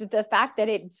 Like the fact that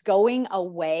it's going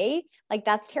away, like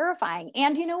that's terrifying.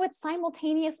 And what's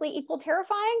simultaneously equal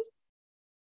terrifying?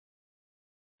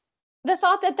 The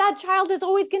thought that that child is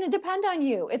always going to depend on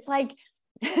you. It's like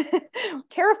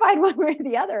terrified one way or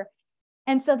the other.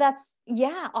 And so that's,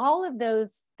 all of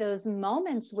those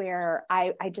moments where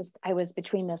I was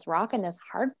between this rock and this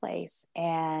hard place.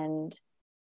 And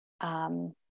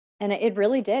it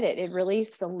really did it. It really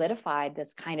solidified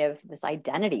this this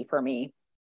identity for me.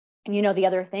 And, the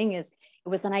other thing is it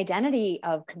was an identity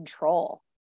of control,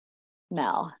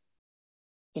 Mel,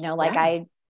 I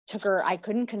took her, I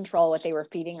couldn't control what they were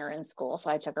feeding her in school.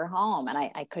 So I took her home and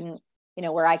I couldn't,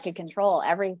 where I could control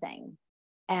everything.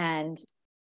 And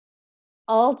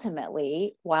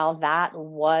ultimately, while that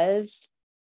was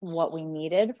what we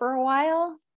needed for a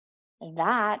while,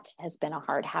 that has been a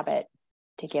hard habit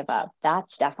to give up.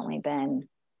 That's definitely been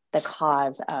the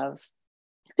cause of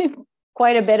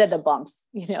quite a bit of the bumps,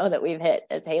 that we've hit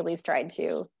as Haley's tried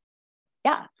to,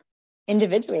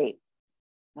 individuate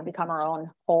and become our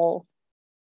own whole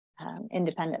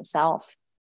independent self,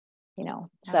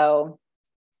 so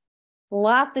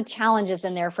lots of challenges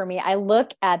in there for me. I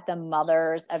look at the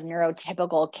mothers of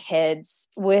neurotypical kids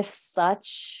with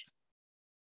such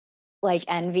like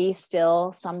envy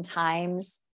still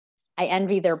sometimes. I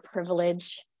envy their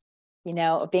privilege,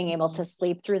 of being able to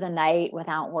sleep through the night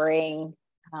without worrying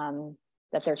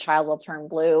that their child will turn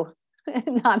blue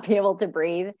and not be able to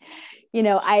breathe.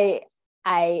 I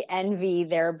envy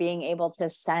their being able to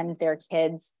send their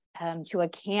kids to a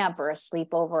camp or a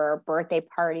sleepover or birthday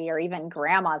party or even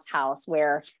grandma's house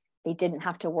where they didn't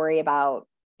have to worry about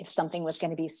if something was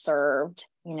going to be served,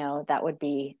 that would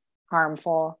be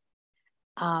harmful.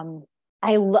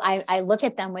 I look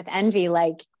at them with envy,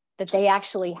 like that they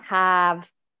actually have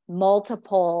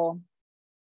multiple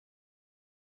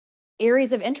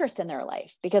areas of interest in their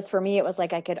life. Because for me, it was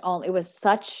like it was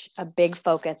such a big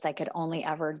focus. I could only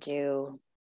ever feel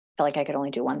like I could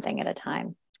only do one thing at a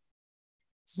time.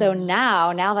 So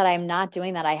now that I'm not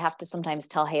doing that, I have to sometimes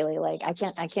tell Haley, like, I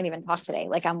can't even talk today.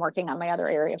 Like I'm working on my other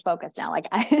area of focus now. Like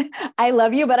I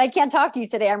love you, but I can't talk to you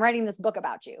today. I'm writing this book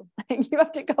about you. You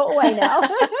have to go away now.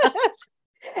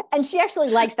 And she actually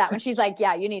likes that when she's like,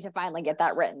 yeah, you need to finally get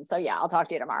that written. So I'll talk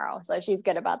to you tomorrow. So she's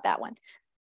good about that one.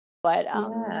 But,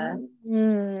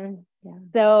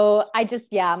 so I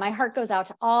just, my heart goes out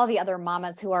to all the other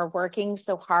mamas who are working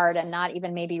so hard and not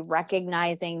even maybe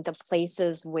recognizing the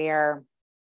places where,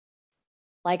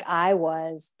 like I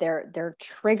was, they're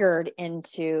triggered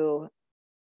into,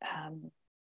 how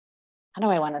do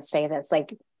I want to say this?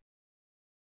 Like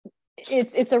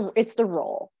it's the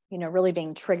role, really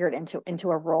being triggered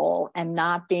into a role and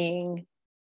not being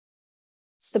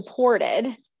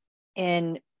supported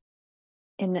in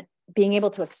being able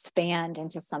to expand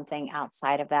into something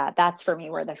outside of that. That's for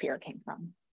me where the fear came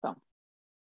from. So,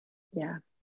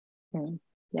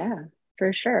 yeah,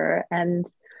 for sure. And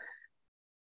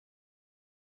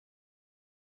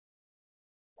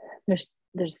there's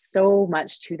so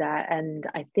much to that. And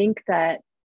I think that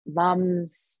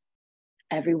moms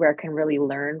everywhere can really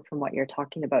learn from what you're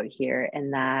talking about here,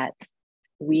 in that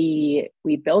we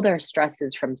build our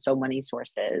stresses from so many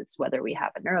sources, whether we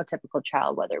have a neurotypical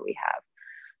child, whether we have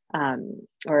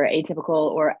or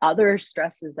atypical or other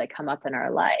stresses that come up in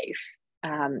our life,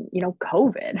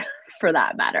 COVID for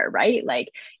that matter, right?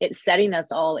 Like it's setting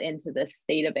us all into this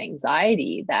state of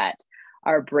anxiety that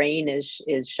our brain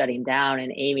is shutting down,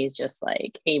 and Amy's just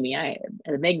like, Amy,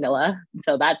 amygdala.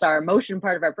 So that's our emotion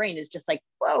part of our brain is just like,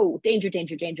 whoa, danger,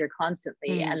 danger, danger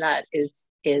constantly. And that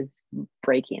is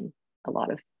breaking a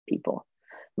lot of people,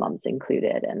 moms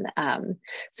included. And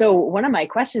so one of my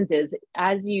questions is,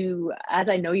 as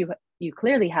I know you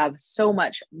clearly have so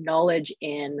much knowledge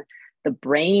in the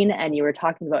brain, and you were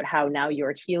talking about how now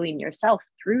you're healing yourself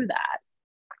through that.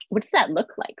 What does that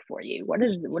look like for you? What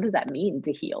does that mean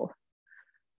to heal?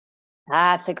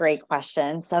 That's a great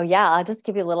question. So yeah, I'll just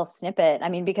give you a little snippet. I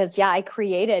mean, because I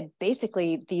created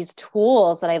basically these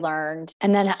tools that I learned,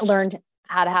 and then learned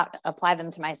how to apply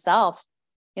them to myself.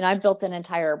 I've built an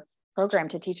entire program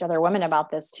to teach other women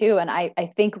about this too. And I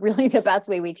think really the best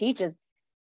way we teach is,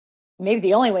 maybe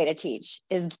the only way to teach,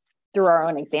 is through our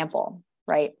own example,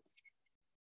 right?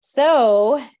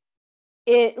 So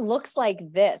it looks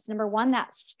like this. Number one,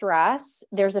 that stress,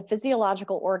 there's a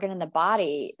physiological organ in the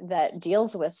body that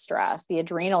deals with stress, the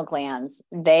adrenal glands.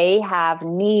 They have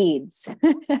needs.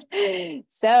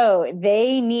 So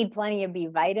they need plenty of B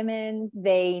vitamins.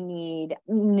 They need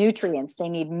nutrients. They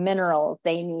need minerals.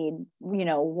 They need,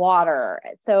 water.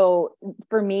 So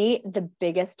for me, the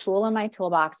biggest tool in my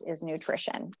toolbox is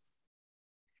nutrition.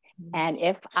 And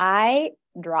if I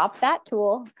drop that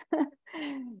tool,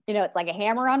 it's like a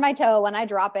hammer on my toe. When I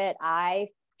drop it, I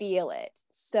feel it.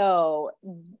 So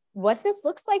what this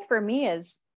looks like for me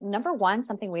is, number one,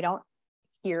 something we don't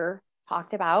hear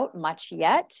talked about much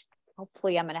yet.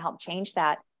 Hopefully I'm going to help change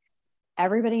that.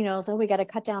 Everybody knows, we got to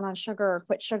cut down on sugar or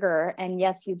quit sugar. And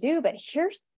yes, you do. But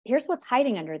here's what's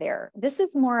hiding under there. This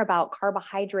is more about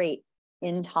carbohydrate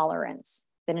intolerance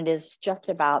than it is just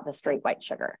about the straight white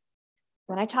sugar.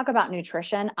 When I talk about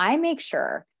nutrition, I make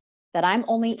sure that I'm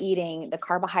only eating the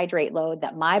carbohydrate load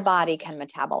that my body can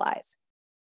metabolize.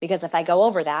 Because if I go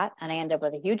over that and I end up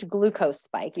with a huge glucose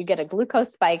spike, you get a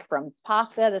glucose spike from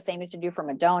pasta, the same as you do from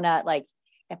a donut. Like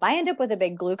if I end up with a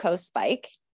big glucose spike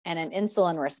and an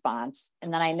insulin response,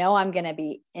 and then I know I'm going to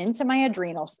be into my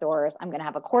adrenal stores, I'm going to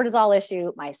have a cortisol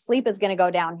issue, my sleep is going to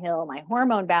go downhill, my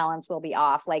hormone balance will be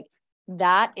off. Like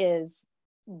that's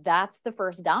the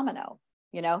first domino,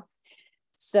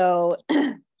 So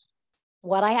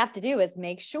what I have to do is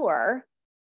make sure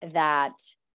that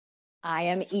I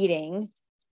am eating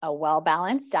a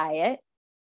well-balanced diet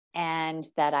and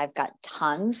that I've got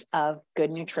tons of good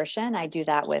nutrition. I do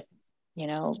that with,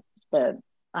 the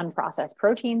unprocessed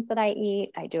proteins that I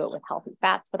eat. I do it with healthy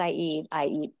fats that I eat. I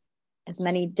eat as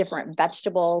many different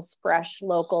vegetables, fresh,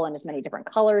 local, and as many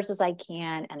different colors as I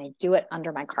can. And I do it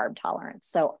under my carb tolerance.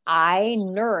 So I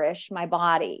nourish my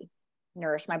body.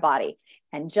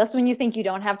 And just when you think you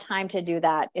don't have time to do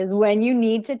that is when you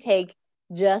need to take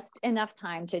just enough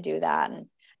time to do that. And,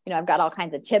 I've got all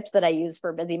kinds of tips that I use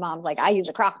for busy moms. Like I use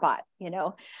a crock pot,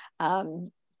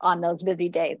 on those busy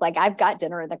days. Like I've got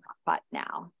dinner in the crock pot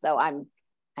now. So I'm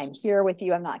here with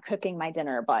you. I'm not cooking my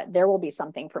dinner, but there will be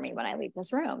something for me when I leave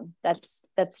this room. That's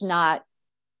not,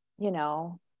 they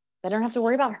don't have to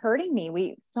worry about hurting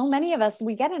me. So many of us,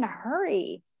 we get in a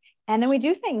hurry. And then we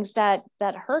do things that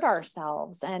hurt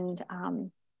ourselves. And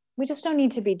we just don't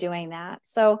need to be doing that.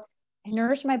 So I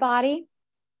nourish my body.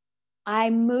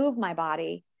 I move my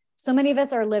body. So many of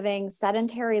us are living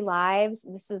sedentary lives.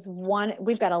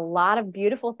 We've got a lot of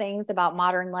beautiful things about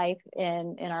modern life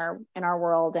in our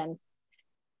world, and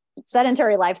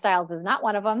sedentary lifestyles is not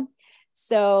one of them.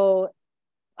 So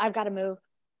I've got to move.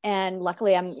 And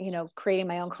luckily I'm, creating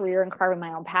my own career and carving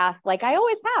my own path. Like I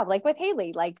always have, like with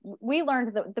Haley, like we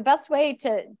learned that the best way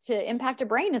to impact a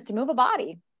brain is to move a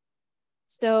body.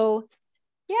 So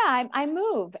yeah, I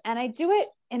move, and I do it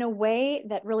in a way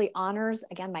that really honors,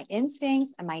 again, my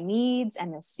instincts and my needs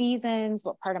and the seasons,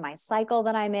 what part of my cycle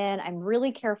that I'm in. I'm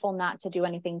really careful not to do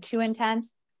anything too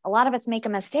intense. A lot of us make a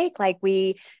mistake. Like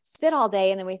we sit all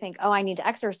day and then we think, I need to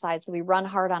exercise. So we run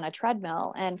hard on a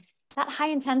treadmill, and that high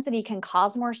intensity can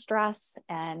cause more stress.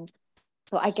 And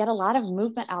so I get a lot of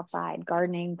movement outside,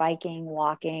 gardening, biking,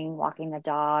 walking the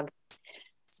dog.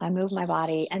 So I move my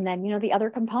body. And then, the other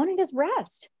component is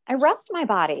rest. I rest my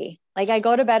body. Like I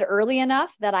go to bed early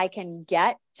enough that I can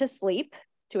get to sleep,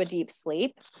 to a deep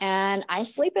sleep. And I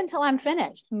sleep until I'm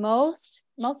finished most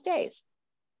days.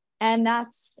 And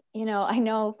that's, I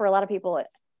know for a lot of people,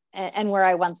 and where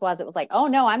I once was, it was like, oh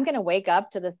no, I'm going to wake up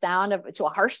to a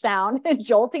harsh sound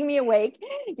jolting me awake,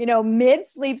 mid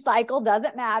sleep cycle.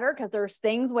 Doesn't matter, because there's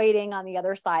things waiting on the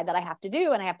other side that I have to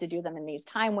do. And I have to do them in these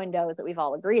time windows that we've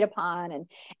all agreed upon.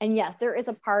 And yes, there is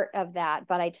a part of that,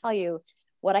 but I tell you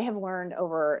what I have learned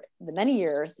over the many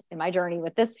years in my journey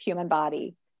with this human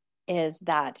body is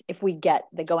that if we get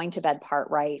the going to bed part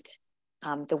right,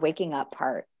 the waking up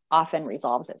part, often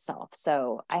resolves itself.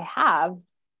 So I have,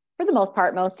 for the most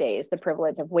part, most days, the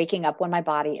privilege of waking up when my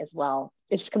body is well,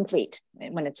 it's complete,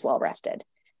 when it's well rested.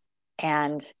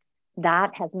 And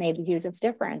that has made the hugest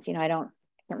difference. I can't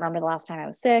remember the last time I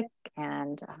was sick,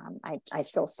 and I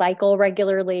still cycle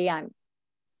regularly.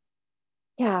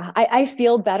 I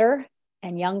feel better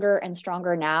and younger and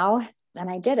stronger now than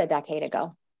I did a decade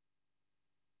ago.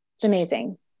 It's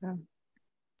amazing. Yeah.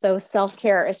 So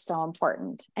self-care is so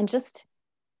important. And just,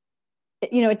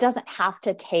 it doesn't have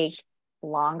to take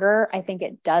longer. I think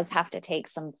it does have to take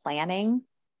some planning,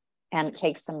 and it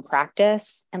takes some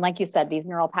practice. And like you said, these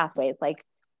neural pathways, like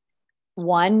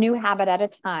one new habit at a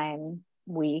time,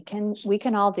 we can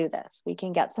all do this. We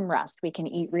can get some rest. We can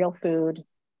eat real food,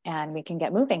 and we can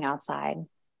get moving outside.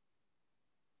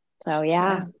 So,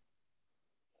 yeah.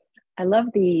 I love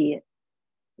the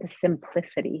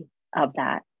simplicity of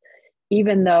that.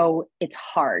 Even though it's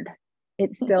hard,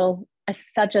 it's still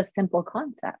such a simple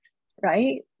concept,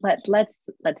 right? Let's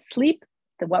sleep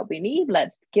what we need.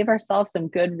 Let's give ourselves some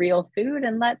good real food,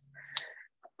 and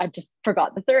I just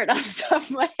forgot the third off the top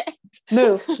of my head.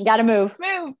 Move. You got to move.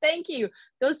 Move. Thank you.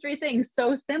 Those three things,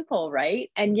 so simple, right?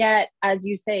 And yet, as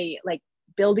you say, like,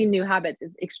 building new habits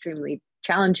is extremely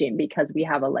challenging because we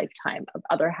have a lifetime of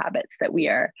other habits that we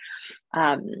are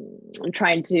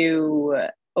trying to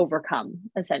overcome,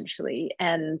 essentially.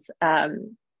 And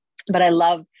but I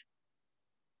love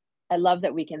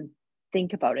that we can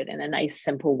think about it in a nice,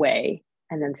 simple way,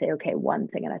 and then say, okay, one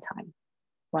thing at a time.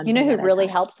 Who really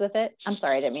helps with it? I'm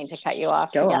sorry, I didn't mean to cut you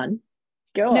off. Go on.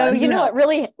 No,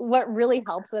 what really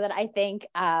helps with it, I think,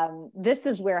 this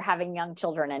is where having young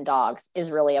children and dogs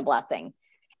is really a blessing.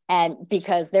 And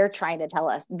because they're trying to tell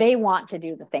us they want to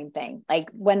do the same thing. Like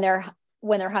when they're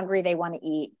hungry, they want to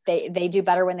eat. They do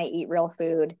better when they eat real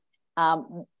food.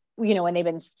 When they've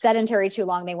been sedentary too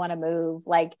long, they want to move.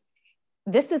 Like,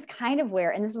 this is kind of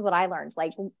where, and this is what I learned,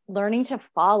 like learning to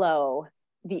follow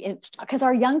because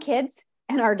our young kids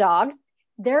and our dogs,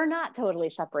 they're not totally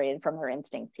separated from their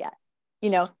instincts yet.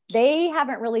 They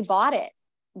haven't really bought it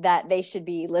that they should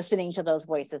be listening to those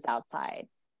voices outside.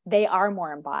 They are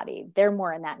more embodied. They're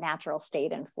more in that natural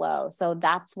state and flow. So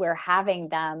that's where having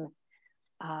them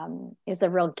is a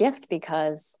real gift,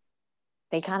 because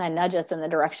they kind of nudge us in the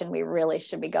direction we really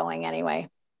should be going anyway.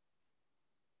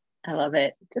 I love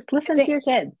it. Just listen to your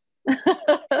kids.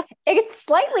 It's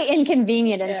slightly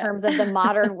inconvenient in terms of the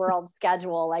modern world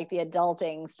schedule, like the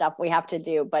adulting stuff we have to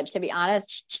do. But to be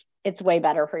honest, it's way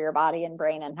better for your body and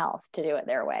brain and health to do it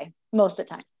their way most of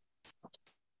the time.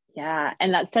 Yeah.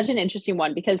 And that's such an interesting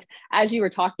one, because as you were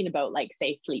talking about, like,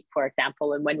 say, sleep, for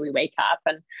example, and when we wake up,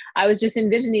 and I was just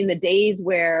envisioning the days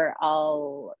where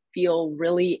I'll feel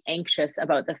really anxious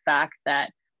about the fact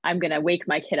that I'm going to wake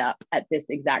my kid up at this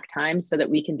exact time so that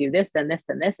we can do this, then this,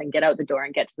 then this, and get out the door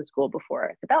and get to the school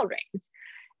before the bell rings.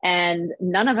 And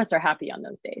none of us are happy on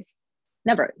those days.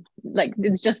 Never. Like,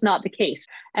 it's just not the case.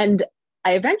 And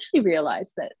I eventually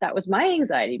realized that that was my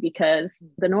anxiety, because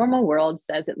the normal world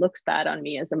says it looks bad on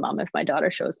me as a mom if my daughter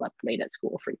shows up late at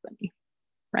school frequently,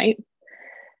 right?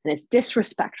 And it's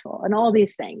disrespectful and all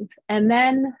these things. And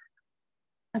then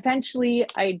eventually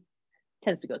I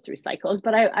tends to go through cycles,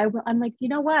 but I'm like, you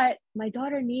know what? My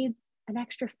daughter needs an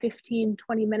extra 15,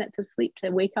 20 minutes of sleep to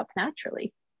wake up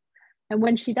naturally. And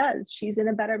when she does, she's in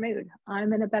a better mood.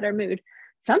 I'm in a better mood.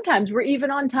 Sometimes we're even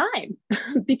on time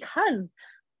because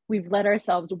we've let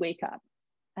ourselves wake up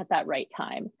at that right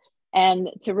time, and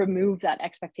to remove that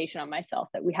expectation on myself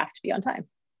that we have to be on time.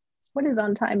 What does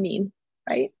on time mean,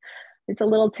 right? It's a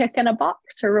little tick in a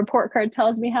box. Her report card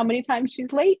tells me how many times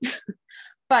she's late,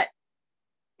 but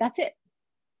that's it,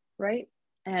 right?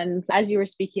 And as you were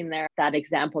speaking there, that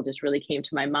example just really came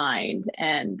to my mind.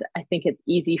 And I think it's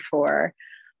easy for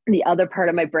the other part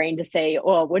of my brain to say,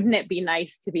 oh, wouldn't it be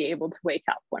nice to be able to wake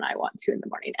up when I want to in the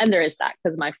morning? And there is that,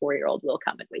 because my 4-year-old will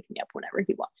come and wake me up whenever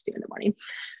he wants to in the morning.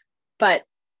 But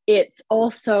it's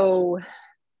also,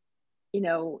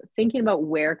 thinking about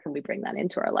where can we bring that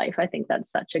into our life. I think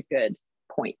that's such a good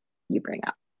point you bring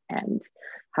up. And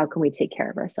how can we take care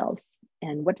of ourselves?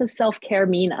 And what does self-care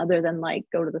mean other than, like,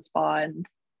 go to the spa and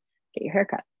get your hair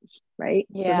cut, right?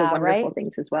 Yeah, those are wonderful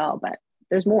things as well, but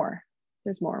there's more.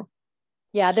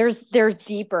 Yeah, there's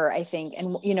deeper, I think.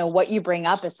 And, what you bring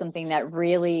up is something that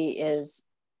really is,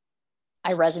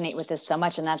 I resonate with this so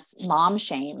much, and that's mom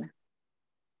shame.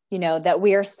 That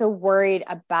we are so worried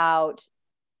about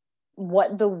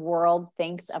what the world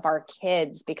thinks of our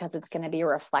kids because it's going to be a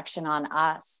reflection on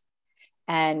us.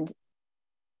 And,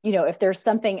 if there's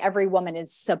something every woman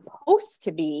is supposed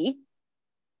to be,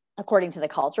 according to the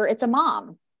culture, it's a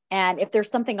mom. And if there's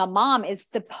something a mom is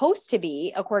supposed to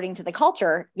be, according to the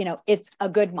culture, it's a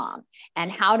good mom.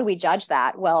 And how do we judge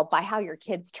that? Well, by how your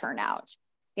kids turn out,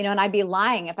 and I'd be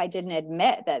lying if I didn't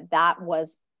admit that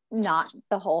was not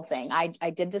the whole thing. I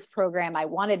did this program. I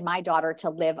wanted my daughter to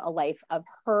live a life of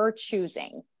her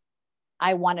choosing.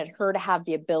 I wanted her to have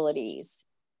the abilities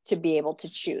to be able to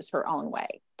choose her own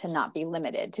way, to not be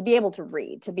limited, to be able to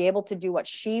read, to be able to do what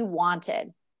she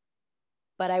wanted.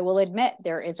 But I will admit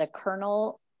there is a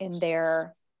kernel in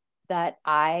there that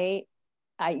I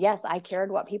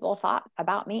cared what people thought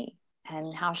about me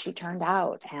and how she turned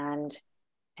out, and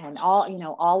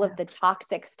all of the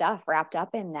toxic stuff wrapped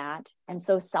up in that. And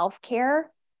so self-care,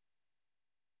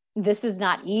 this is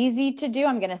not easy to do.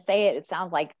 I'm going to say it. It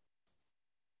sounds like,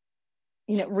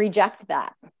 reject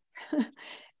that.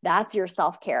 That's your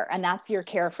self-care. And that's your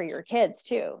care for your kids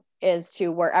too, is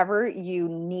to wherever you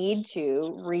need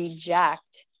to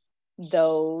reject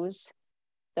those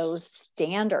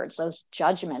standards, those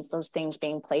judgments, those things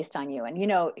being placed on you.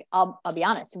 And, I'll be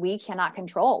honest, we cannot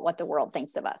control what the world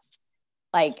thinks of us.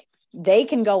 Like, they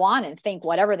can go on and think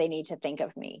whatever they need to think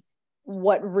of me.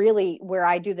 Where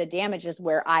I do the damage is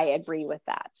where I agree with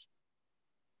that.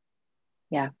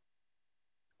 Yeah,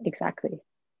 exactly.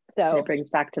 So and it brings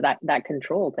back to that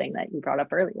control thing that you brought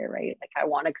up earlier, right? Like, I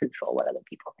want to control what other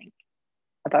people think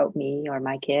about me or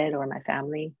my kid or my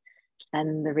family.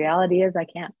 And the reality is I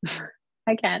can't.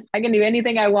 I can't. I can do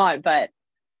anything I want, but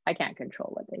I can't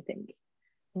control what they think.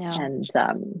 No. And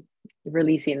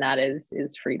releasing that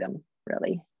is freedom,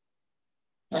 really.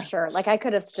 For sure. Like, I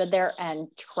could have stood there and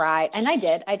tried, and I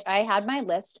did. I had my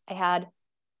list. I had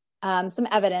some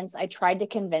evidence. I tried to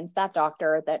convince that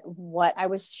doctor that what I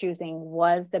was choosing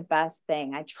was the best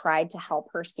thing. I tried to help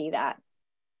her see that.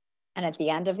 And at the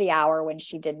end of the hour, when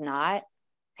she did not,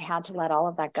 I had to let all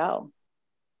of that go.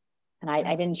 And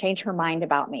I didn't change her mind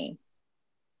about me,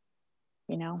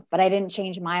 but I didn't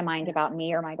change my mind about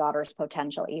me or my daughter's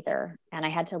potential either. And I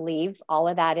had to leave all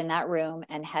of that in that room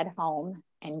and head home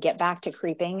and get back to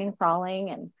creeping and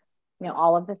crawling and,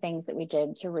 all of the things that we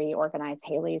did to reorganize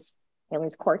Haley's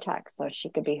cortex so she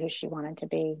could be who she wanted to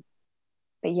be.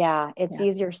 But yeah, it's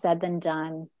easier said than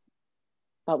done.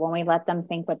 But when we let them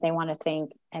think what they want to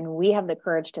think, and we have the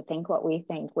courage to think what we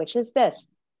think, which is this: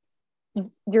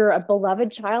 you're a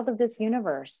beloved child of this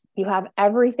universe. You have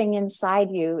everything inside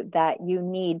you that you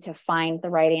need to find the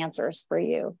right answers for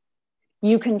you.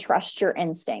 You can trust your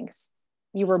instincts.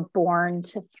 You were born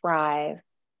to thrive.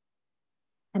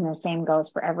 And the same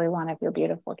goes for every one of your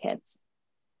beautiful kids.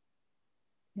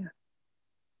 Yeah.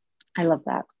 I love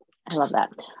that.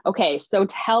 Okay. So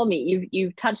tell me,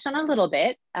 you've touched on a little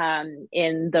bit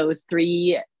in those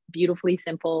 3 beautifully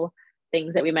simple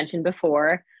things that we mentioned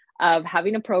before, of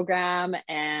having a program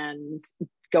and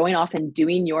going off and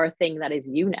doing your thing that is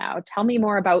you now. Tell me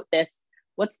more about this.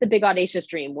 What's the big audacious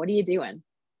dream? What are you doing?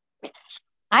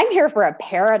 I'm here for a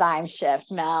paradigm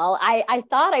shift, Mel. I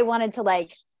thought I wanted to,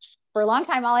 for a long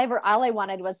time, all I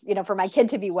wanted was, for my kid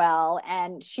to be well,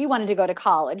 and she wanted to go to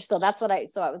college. So that's what I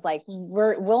was like,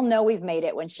 we'll know we've made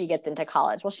it when she gets into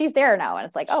college. Well, she's there now. And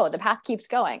it's like, oh, the path keeps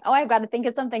going. Oh, I've got to think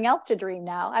of something else to dream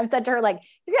now. I've said to her, you're gonna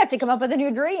have to come up with a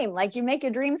new dream. You make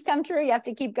your dreams come true. You have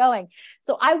to keep going.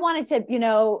 So I wanted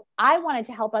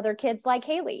to help other kids like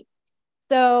Haley.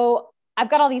 So I've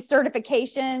got all these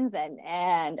certifications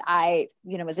and I,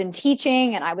 was in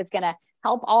teaching, and I was going to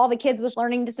help all the kids with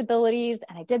learning disabilities.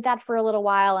 And I did that for a little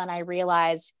while. And I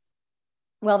realized,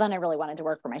 well, then I really wanted to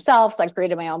work for myself. So I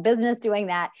created my own business doing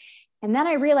that. And then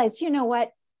I realized, what,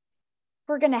 if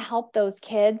we're going to help those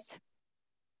kids,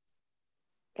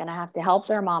 going to have to help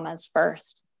their mamas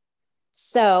first.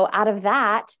 So out of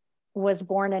that was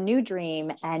born a new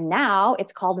dream. And now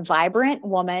it's called Vibrant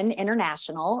Woman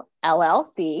International,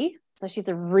 LLC. So she's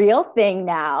a real thing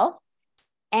now.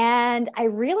 And I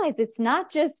realized it's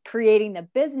not just creating the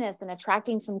business and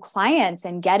attracting some clients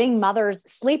and getting mothers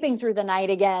sleeping through the night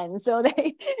again, so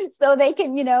they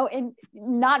can, and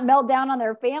not melt down on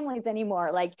their families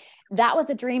anymore. That was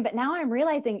a dream, but now I'm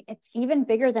realizing it's even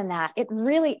bigger than that.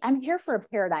 I'm here for a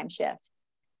paradigm shift.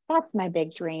 That's my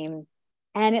big dream.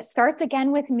 And it starts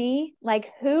again with me.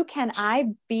 Who can I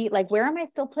be? Where am I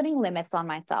still putting limits on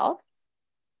myself?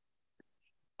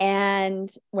 And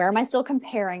where am I still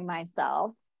comparing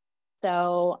myself?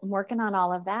 So I'm working on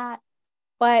all of that.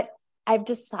 But I've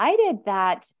decided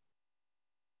that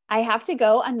I have to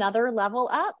go another level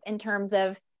up in terms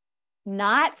of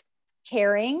not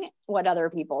caring what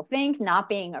other people think, not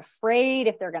being afraid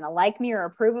if they're going to like me or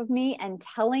approve of me, and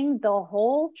telling the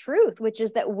whole truth, which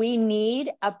is that we need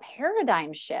a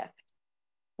paradigm shift.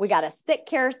 We got a sick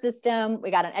care system. We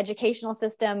got an educational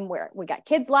system where we got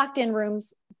kids locked in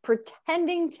rooms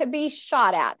pretending to be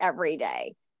shot at every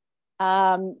day.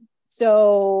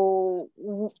 So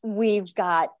we've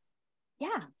got,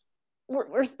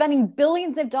 we're spending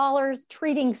billions of dollars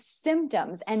treating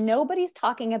symptoms, and nobody's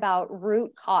talking about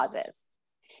root causes.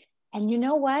 And you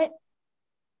know what?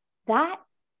 That,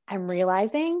 I'm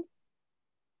realizing,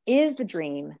 is the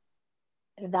dream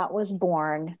that was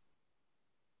born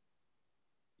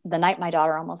the night my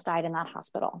daughter almost died in that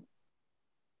hospital.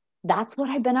 That's what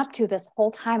I've been up to this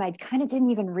whole time. I kind of didn't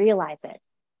even realize it.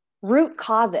 Root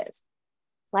causes,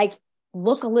 like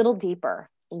look a little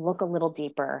deeper, look a little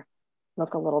deeper,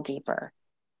 look a little deeper,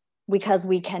 because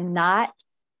we cannot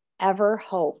ever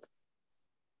hope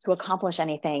to accomplish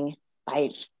anything by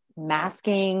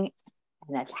masking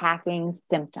and attacking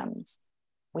symptoms.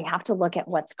 We have to look at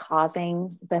what's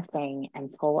causing the thing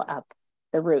and pull up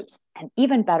the roots. And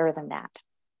even better than that,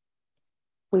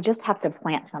 we just have to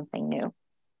plant something new.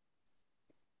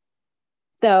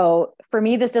 So for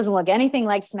me, this doesn't look anything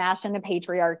like smashed into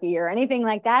patriarchy or anything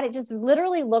like that. It just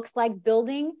literally looks like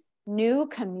building new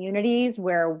communities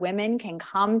where women can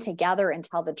come together and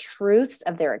tell the truths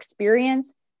of their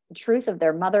experience, the truth of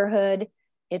their motherhood.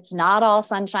 It's not all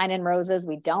sunshine and roses.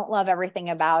 We don't love everything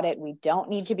about it. We don't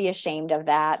need to be ashamed of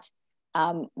that.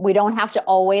 We don't have to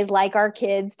always like our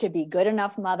kids to be good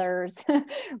enough mothers.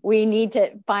 We need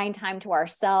to find time to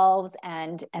ourselves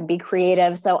and be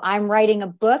creative. So I'm writing a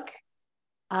book.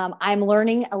 I'm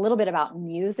learning a little bit about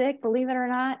music, believe it or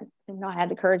not. I didn't know I had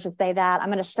the courage to say that. I'm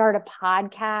going to start a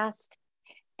podcast,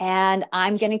 and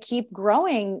I'm going to keep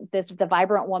growing the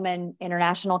Vibrant Woman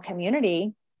International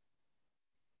community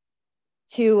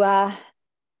to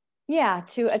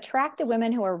attract the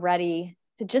women who are ready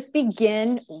to just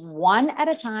begin one at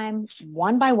a time,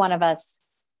 one by one of us.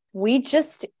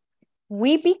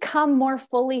 We become more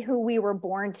fully who we were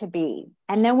born to be.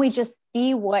 And then we just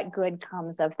see what good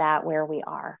comes of that where we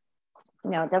are.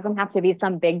 It doesn't have to be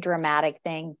some big dramatic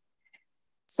thing.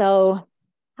 So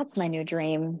that's my new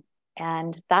dream.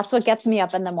 And that's what gets me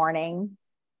up in the morning.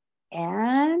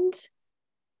 And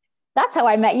that's how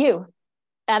I met you.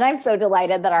 And I'm so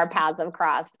delighted that our paths have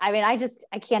crossed. I mean, I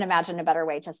can't imagine a better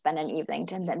way to spend an evening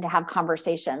than to have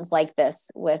conversations like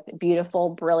this with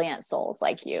beautiful, brilliant souls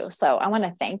like you. So I want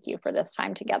to thank you for this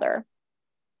time together.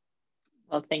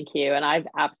 Well, thank you. And I've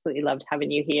absolutely loved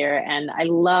having you here. And I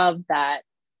love that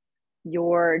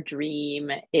your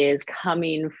dream is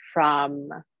coming from,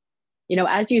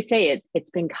 as you say,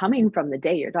 it's been coming from the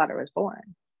day your daughter was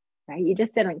born, right? You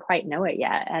just didn't quite know it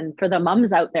yet. And for the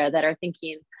moms out there that are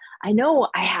thinking, I know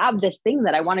I have this thing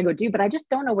that I want to go do, but I just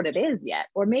don't know what it is yet.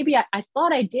 Or maybe I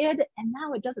thought I did, and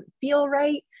now it doesn't feel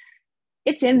right.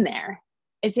 It's in there.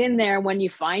 It's in there. When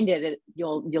you find it,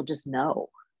 you'll just know,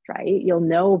 right? You'll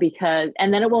know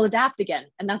and then it will adapt again.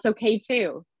 And that's okay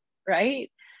too, right?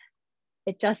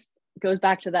 It just goes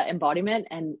back to that embodiment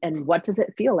and what does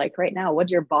it feel like right now?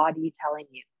 What's your body telling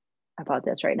you about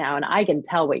this right now? And I can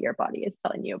tell what your body is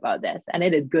telling you about this, and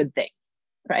it is good things,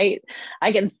 right?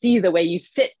 I can see the way you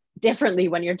sit differently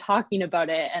when you're talking about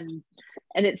it, and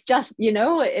it's just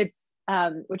it's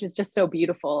which is just so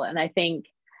beautiful. And I think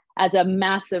as a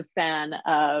massive fan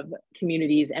of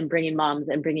communities and bringing moms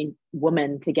and bringing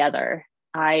women together,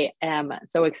 I am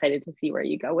so excited to see where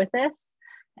you go with this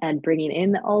and bringing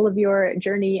in all of your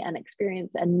journey and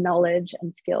experience and knowledge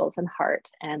and skills and heart.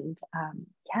 And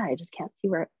I just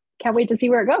can't wait to see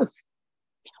where it goes.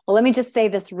 Well, let me just say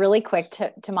this really quick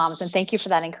to moms, and thank you for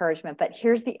that encouragement. But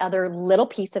here's the other little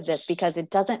piece of this, because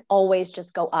it doesn't always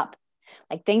just go up.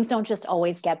 Like things don't just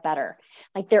always get better.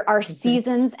 Like there are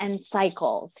seasons and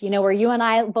cycles, where you and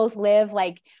I both live,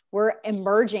 like we're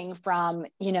emerging from,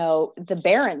 the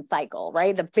barren cycle,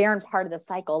 right? The barren part of the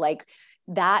cycle, like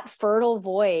that fertile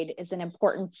void is an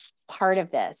important part of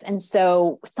this. And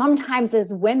so sometimes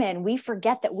as women, we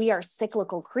forget that we are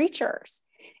cyclical creatures.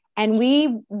 And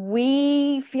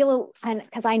we feel, and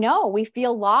because I know we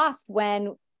feel lost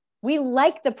when we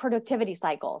like the productivity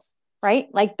cycles, right?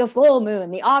 Like the full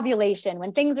moon, the ovulation,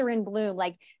 when things are in bloom,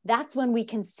 like that's when we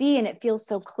can see and it feels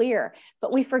so clear.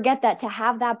 But we forget that to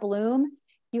have that bloom,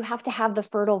 you have to have the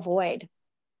fertile void.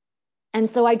 And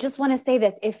so I just want to say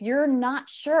this, if you're not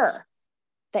sure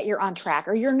that you're on track,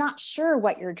 or you're not sure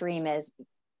what your dream is,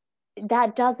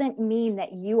 that doesn't mean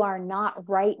that you are not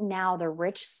right now the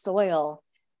rich soil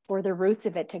for the roots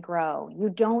of it to grow. You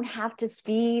don't have to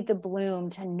see the bloom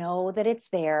to know that it's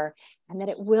there and that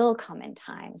it will come in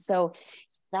time. So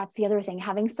that's the other thing,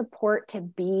 having support to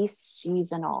be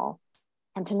seasonal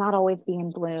and to not always be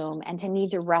in bloom and to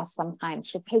need to rest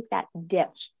sometimes, to take that dip.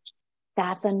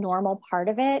 That's a normal part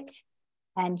of it.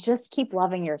 and just keep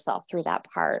loving yourself through that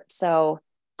part. So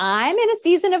I'm in a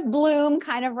season of bloom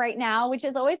kind of right now, which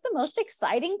is always the most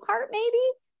exciting part maybe.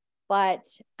 But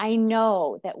I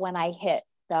know that when I hit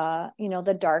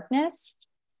the darkness,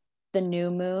 the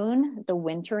new moon, the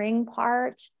wintering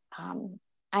part,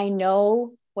 I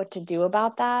know what to do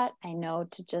about that. I know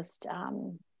to just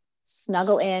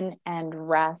snuggle in and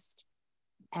rest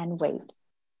and wait.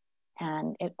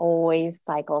 And it always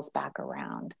cycles back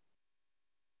around.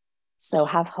 So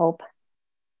have hope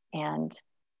and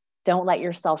don't let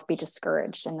yourself be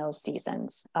discouraged in those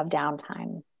seasons of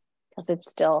downtime, because it's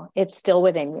still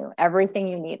within you. Everything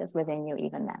you need is within you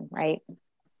even then, right?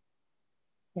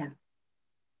 Yeah.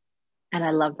 And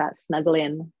I love that, snuggle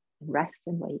in, rest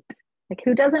and wait. Like,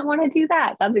 who doesn't want to do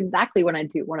that? That's exactly what I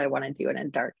want to do in a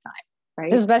dark time,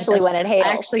 right? Especially when it hails.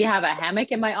 I actually have a hammock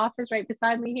in my office right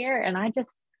beside me here, and I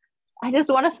just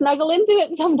want to snuggle into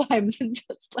it sometimes and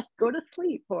just like go to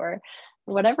sleep or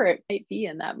whatever it might be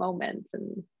in that moment.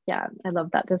 And yeah, I love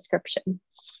that description.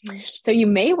 So you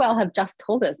may well have just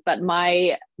told us, but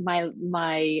my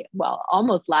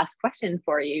almost last question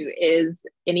for you is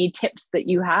any tips that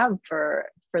you have for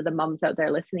the moms out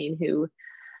there listening who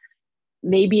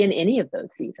may be in any of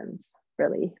those seasons,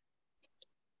 really?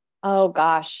 Oh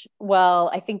gosh.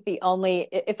 Well, I think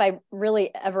if I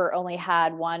really ever only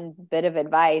had one bit of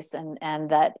advice and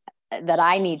that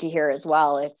I need to hear as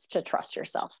well, it's to trust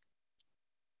yourself.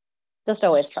 Just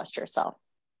always trust yourself.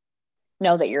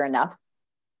 Know that you're enough.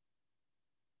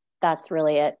 That's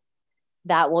really it.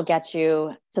 That will get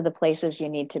you to the places you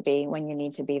need to be when you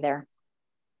need to be there.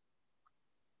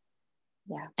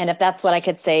 Yeah. And if that's what I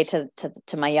could say to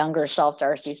my younger self,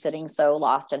 Darci, sitting so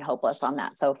lost and hopeless on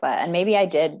that sofa, and maybe I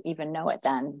did even know it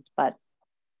then, but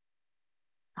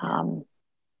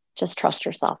just trust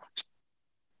yourself.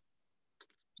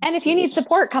 And if you need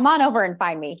support, come on over and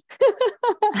find me.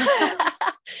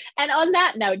 And on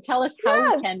that note, tell us,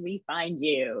 how can we find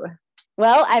you?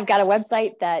 Well, I've got a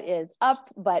website that is up,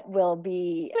 but will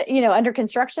be, under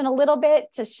construction a little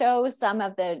bit to show some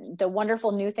of the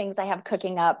wonderful new things I have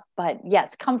cooking up. But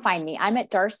yes, come find me. I'm at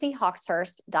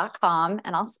darcihawxhurst.com,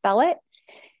 and I'll spell it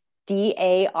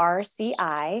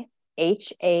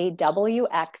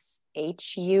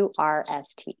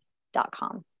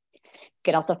DarciHawxhurst.com. You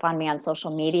can also find me on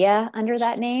social media under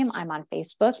that name. I'm on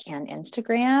Facebook and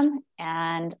Instagram.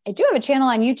 And I do have a channel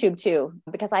on YouTube too,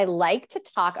 because I like to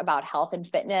talk about health and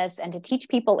fitness and to teach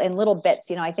people in little bits.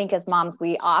 I think as moms,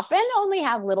 we often only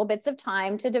have little bits of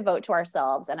time to devote to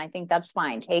ourselves. And I think that's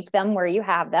fine. Take them where you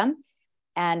have them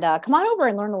and come on over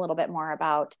and learn a little bit more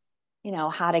about,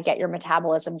 how to get your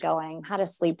metabolism going, how to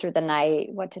sleep through the night,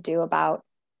 what to do about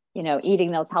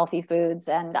eating those healthy foods.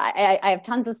 And I have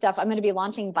tons of stuff. I'm going to be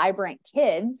launching Vibrant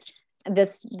Kids,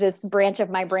 this branch of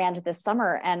my brand this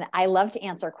summer. And I love to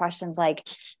answer questions like,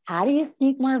 how do you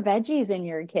sneak more veggies in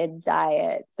your kid's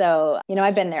diet? So,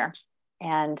 I've been there,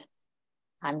 and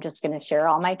I'm just going to share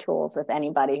all my tools with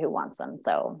anybody who wants them.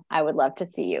 So I would love to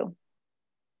see you.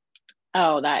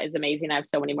 Oh, that is amazing. I have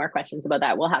so many more questions about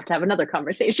that. We'll have to have another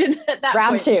conversation at that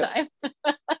Round point 2. in time.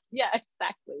 Yeah,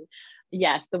 exactly.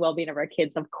 Yes, the well-being of our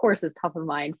kids, of course, is top of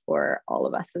mind for all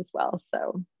of us as well.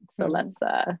 So let's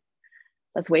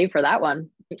wait for that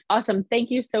one. Awesome.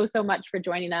 Thank you so much for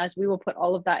joining us. We will put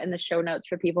all of that in the show notes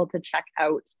for people to check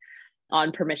out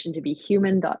on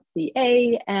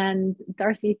permissiontobehuman.ca. And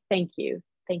Darci, thank you.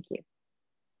 Thank you.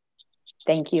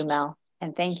 Thank you, Mel.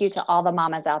 And thank you to all the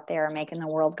mamas out there making the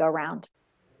world go round.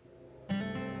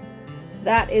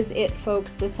 That is it,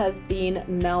 folks. This has been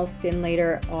Mel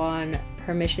Finlater on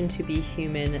Permission to Be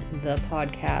Human, the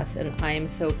podcast. And I am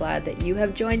so glad that you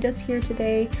have joined us here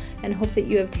today, and hope that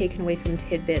you have taken away some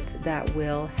tidbits that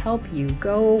will help you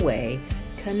go away,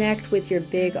 connect with your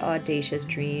big, audacious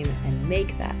dream, and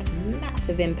make that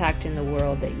massive impact in the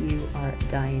world that you are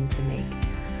dying to make.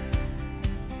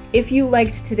 If you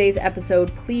liked today's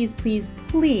episode, please, please,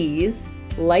 please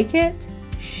like it,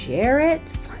 share it.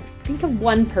 Think of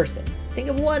one person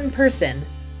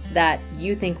that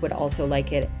you think would also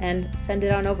like it, and send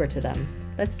it on over to them.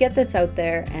 Let's get this out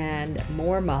there, and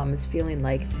more moms feeling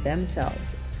like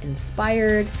themselves,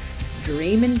 inspired,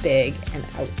 dreaming big, and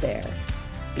out there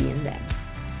being them.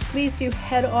 Please do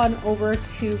head on over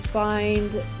to find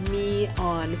me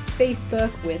on Facebook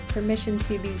with Permission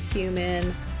to Be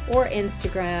Human, or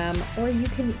Instagram, or you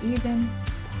can even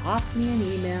pop me an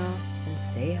email and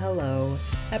say hello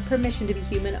at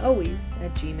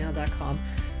permissiontobehumanalways@gmail.com.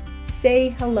 Say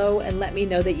hello and let me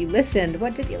know that you listened.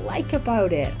 What did you like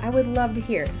about it? I would love to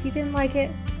hear. If you didn't like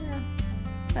it,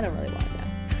 I don't really want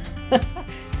to know.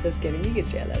 Just kidding. You can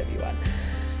share that if you want.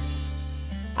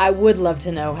 I would love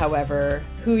to know, however,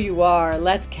 who you are.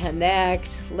 Let's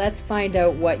connect. Let's find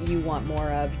out what you want more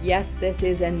of. Yes, this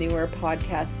is a newer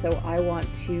podcast, so I want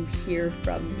to hear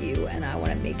from you and I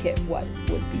want to make it what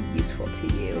would be useful to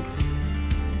you.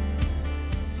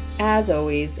 As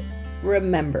always,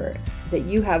 remember that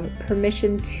you have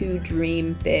permission to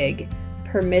dream big,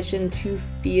 permission to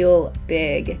feel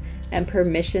big, and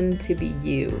permission to be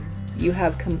you. You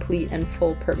have complete and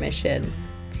full permission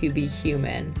to be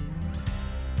human.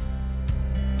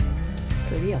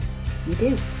 For real, you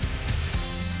do.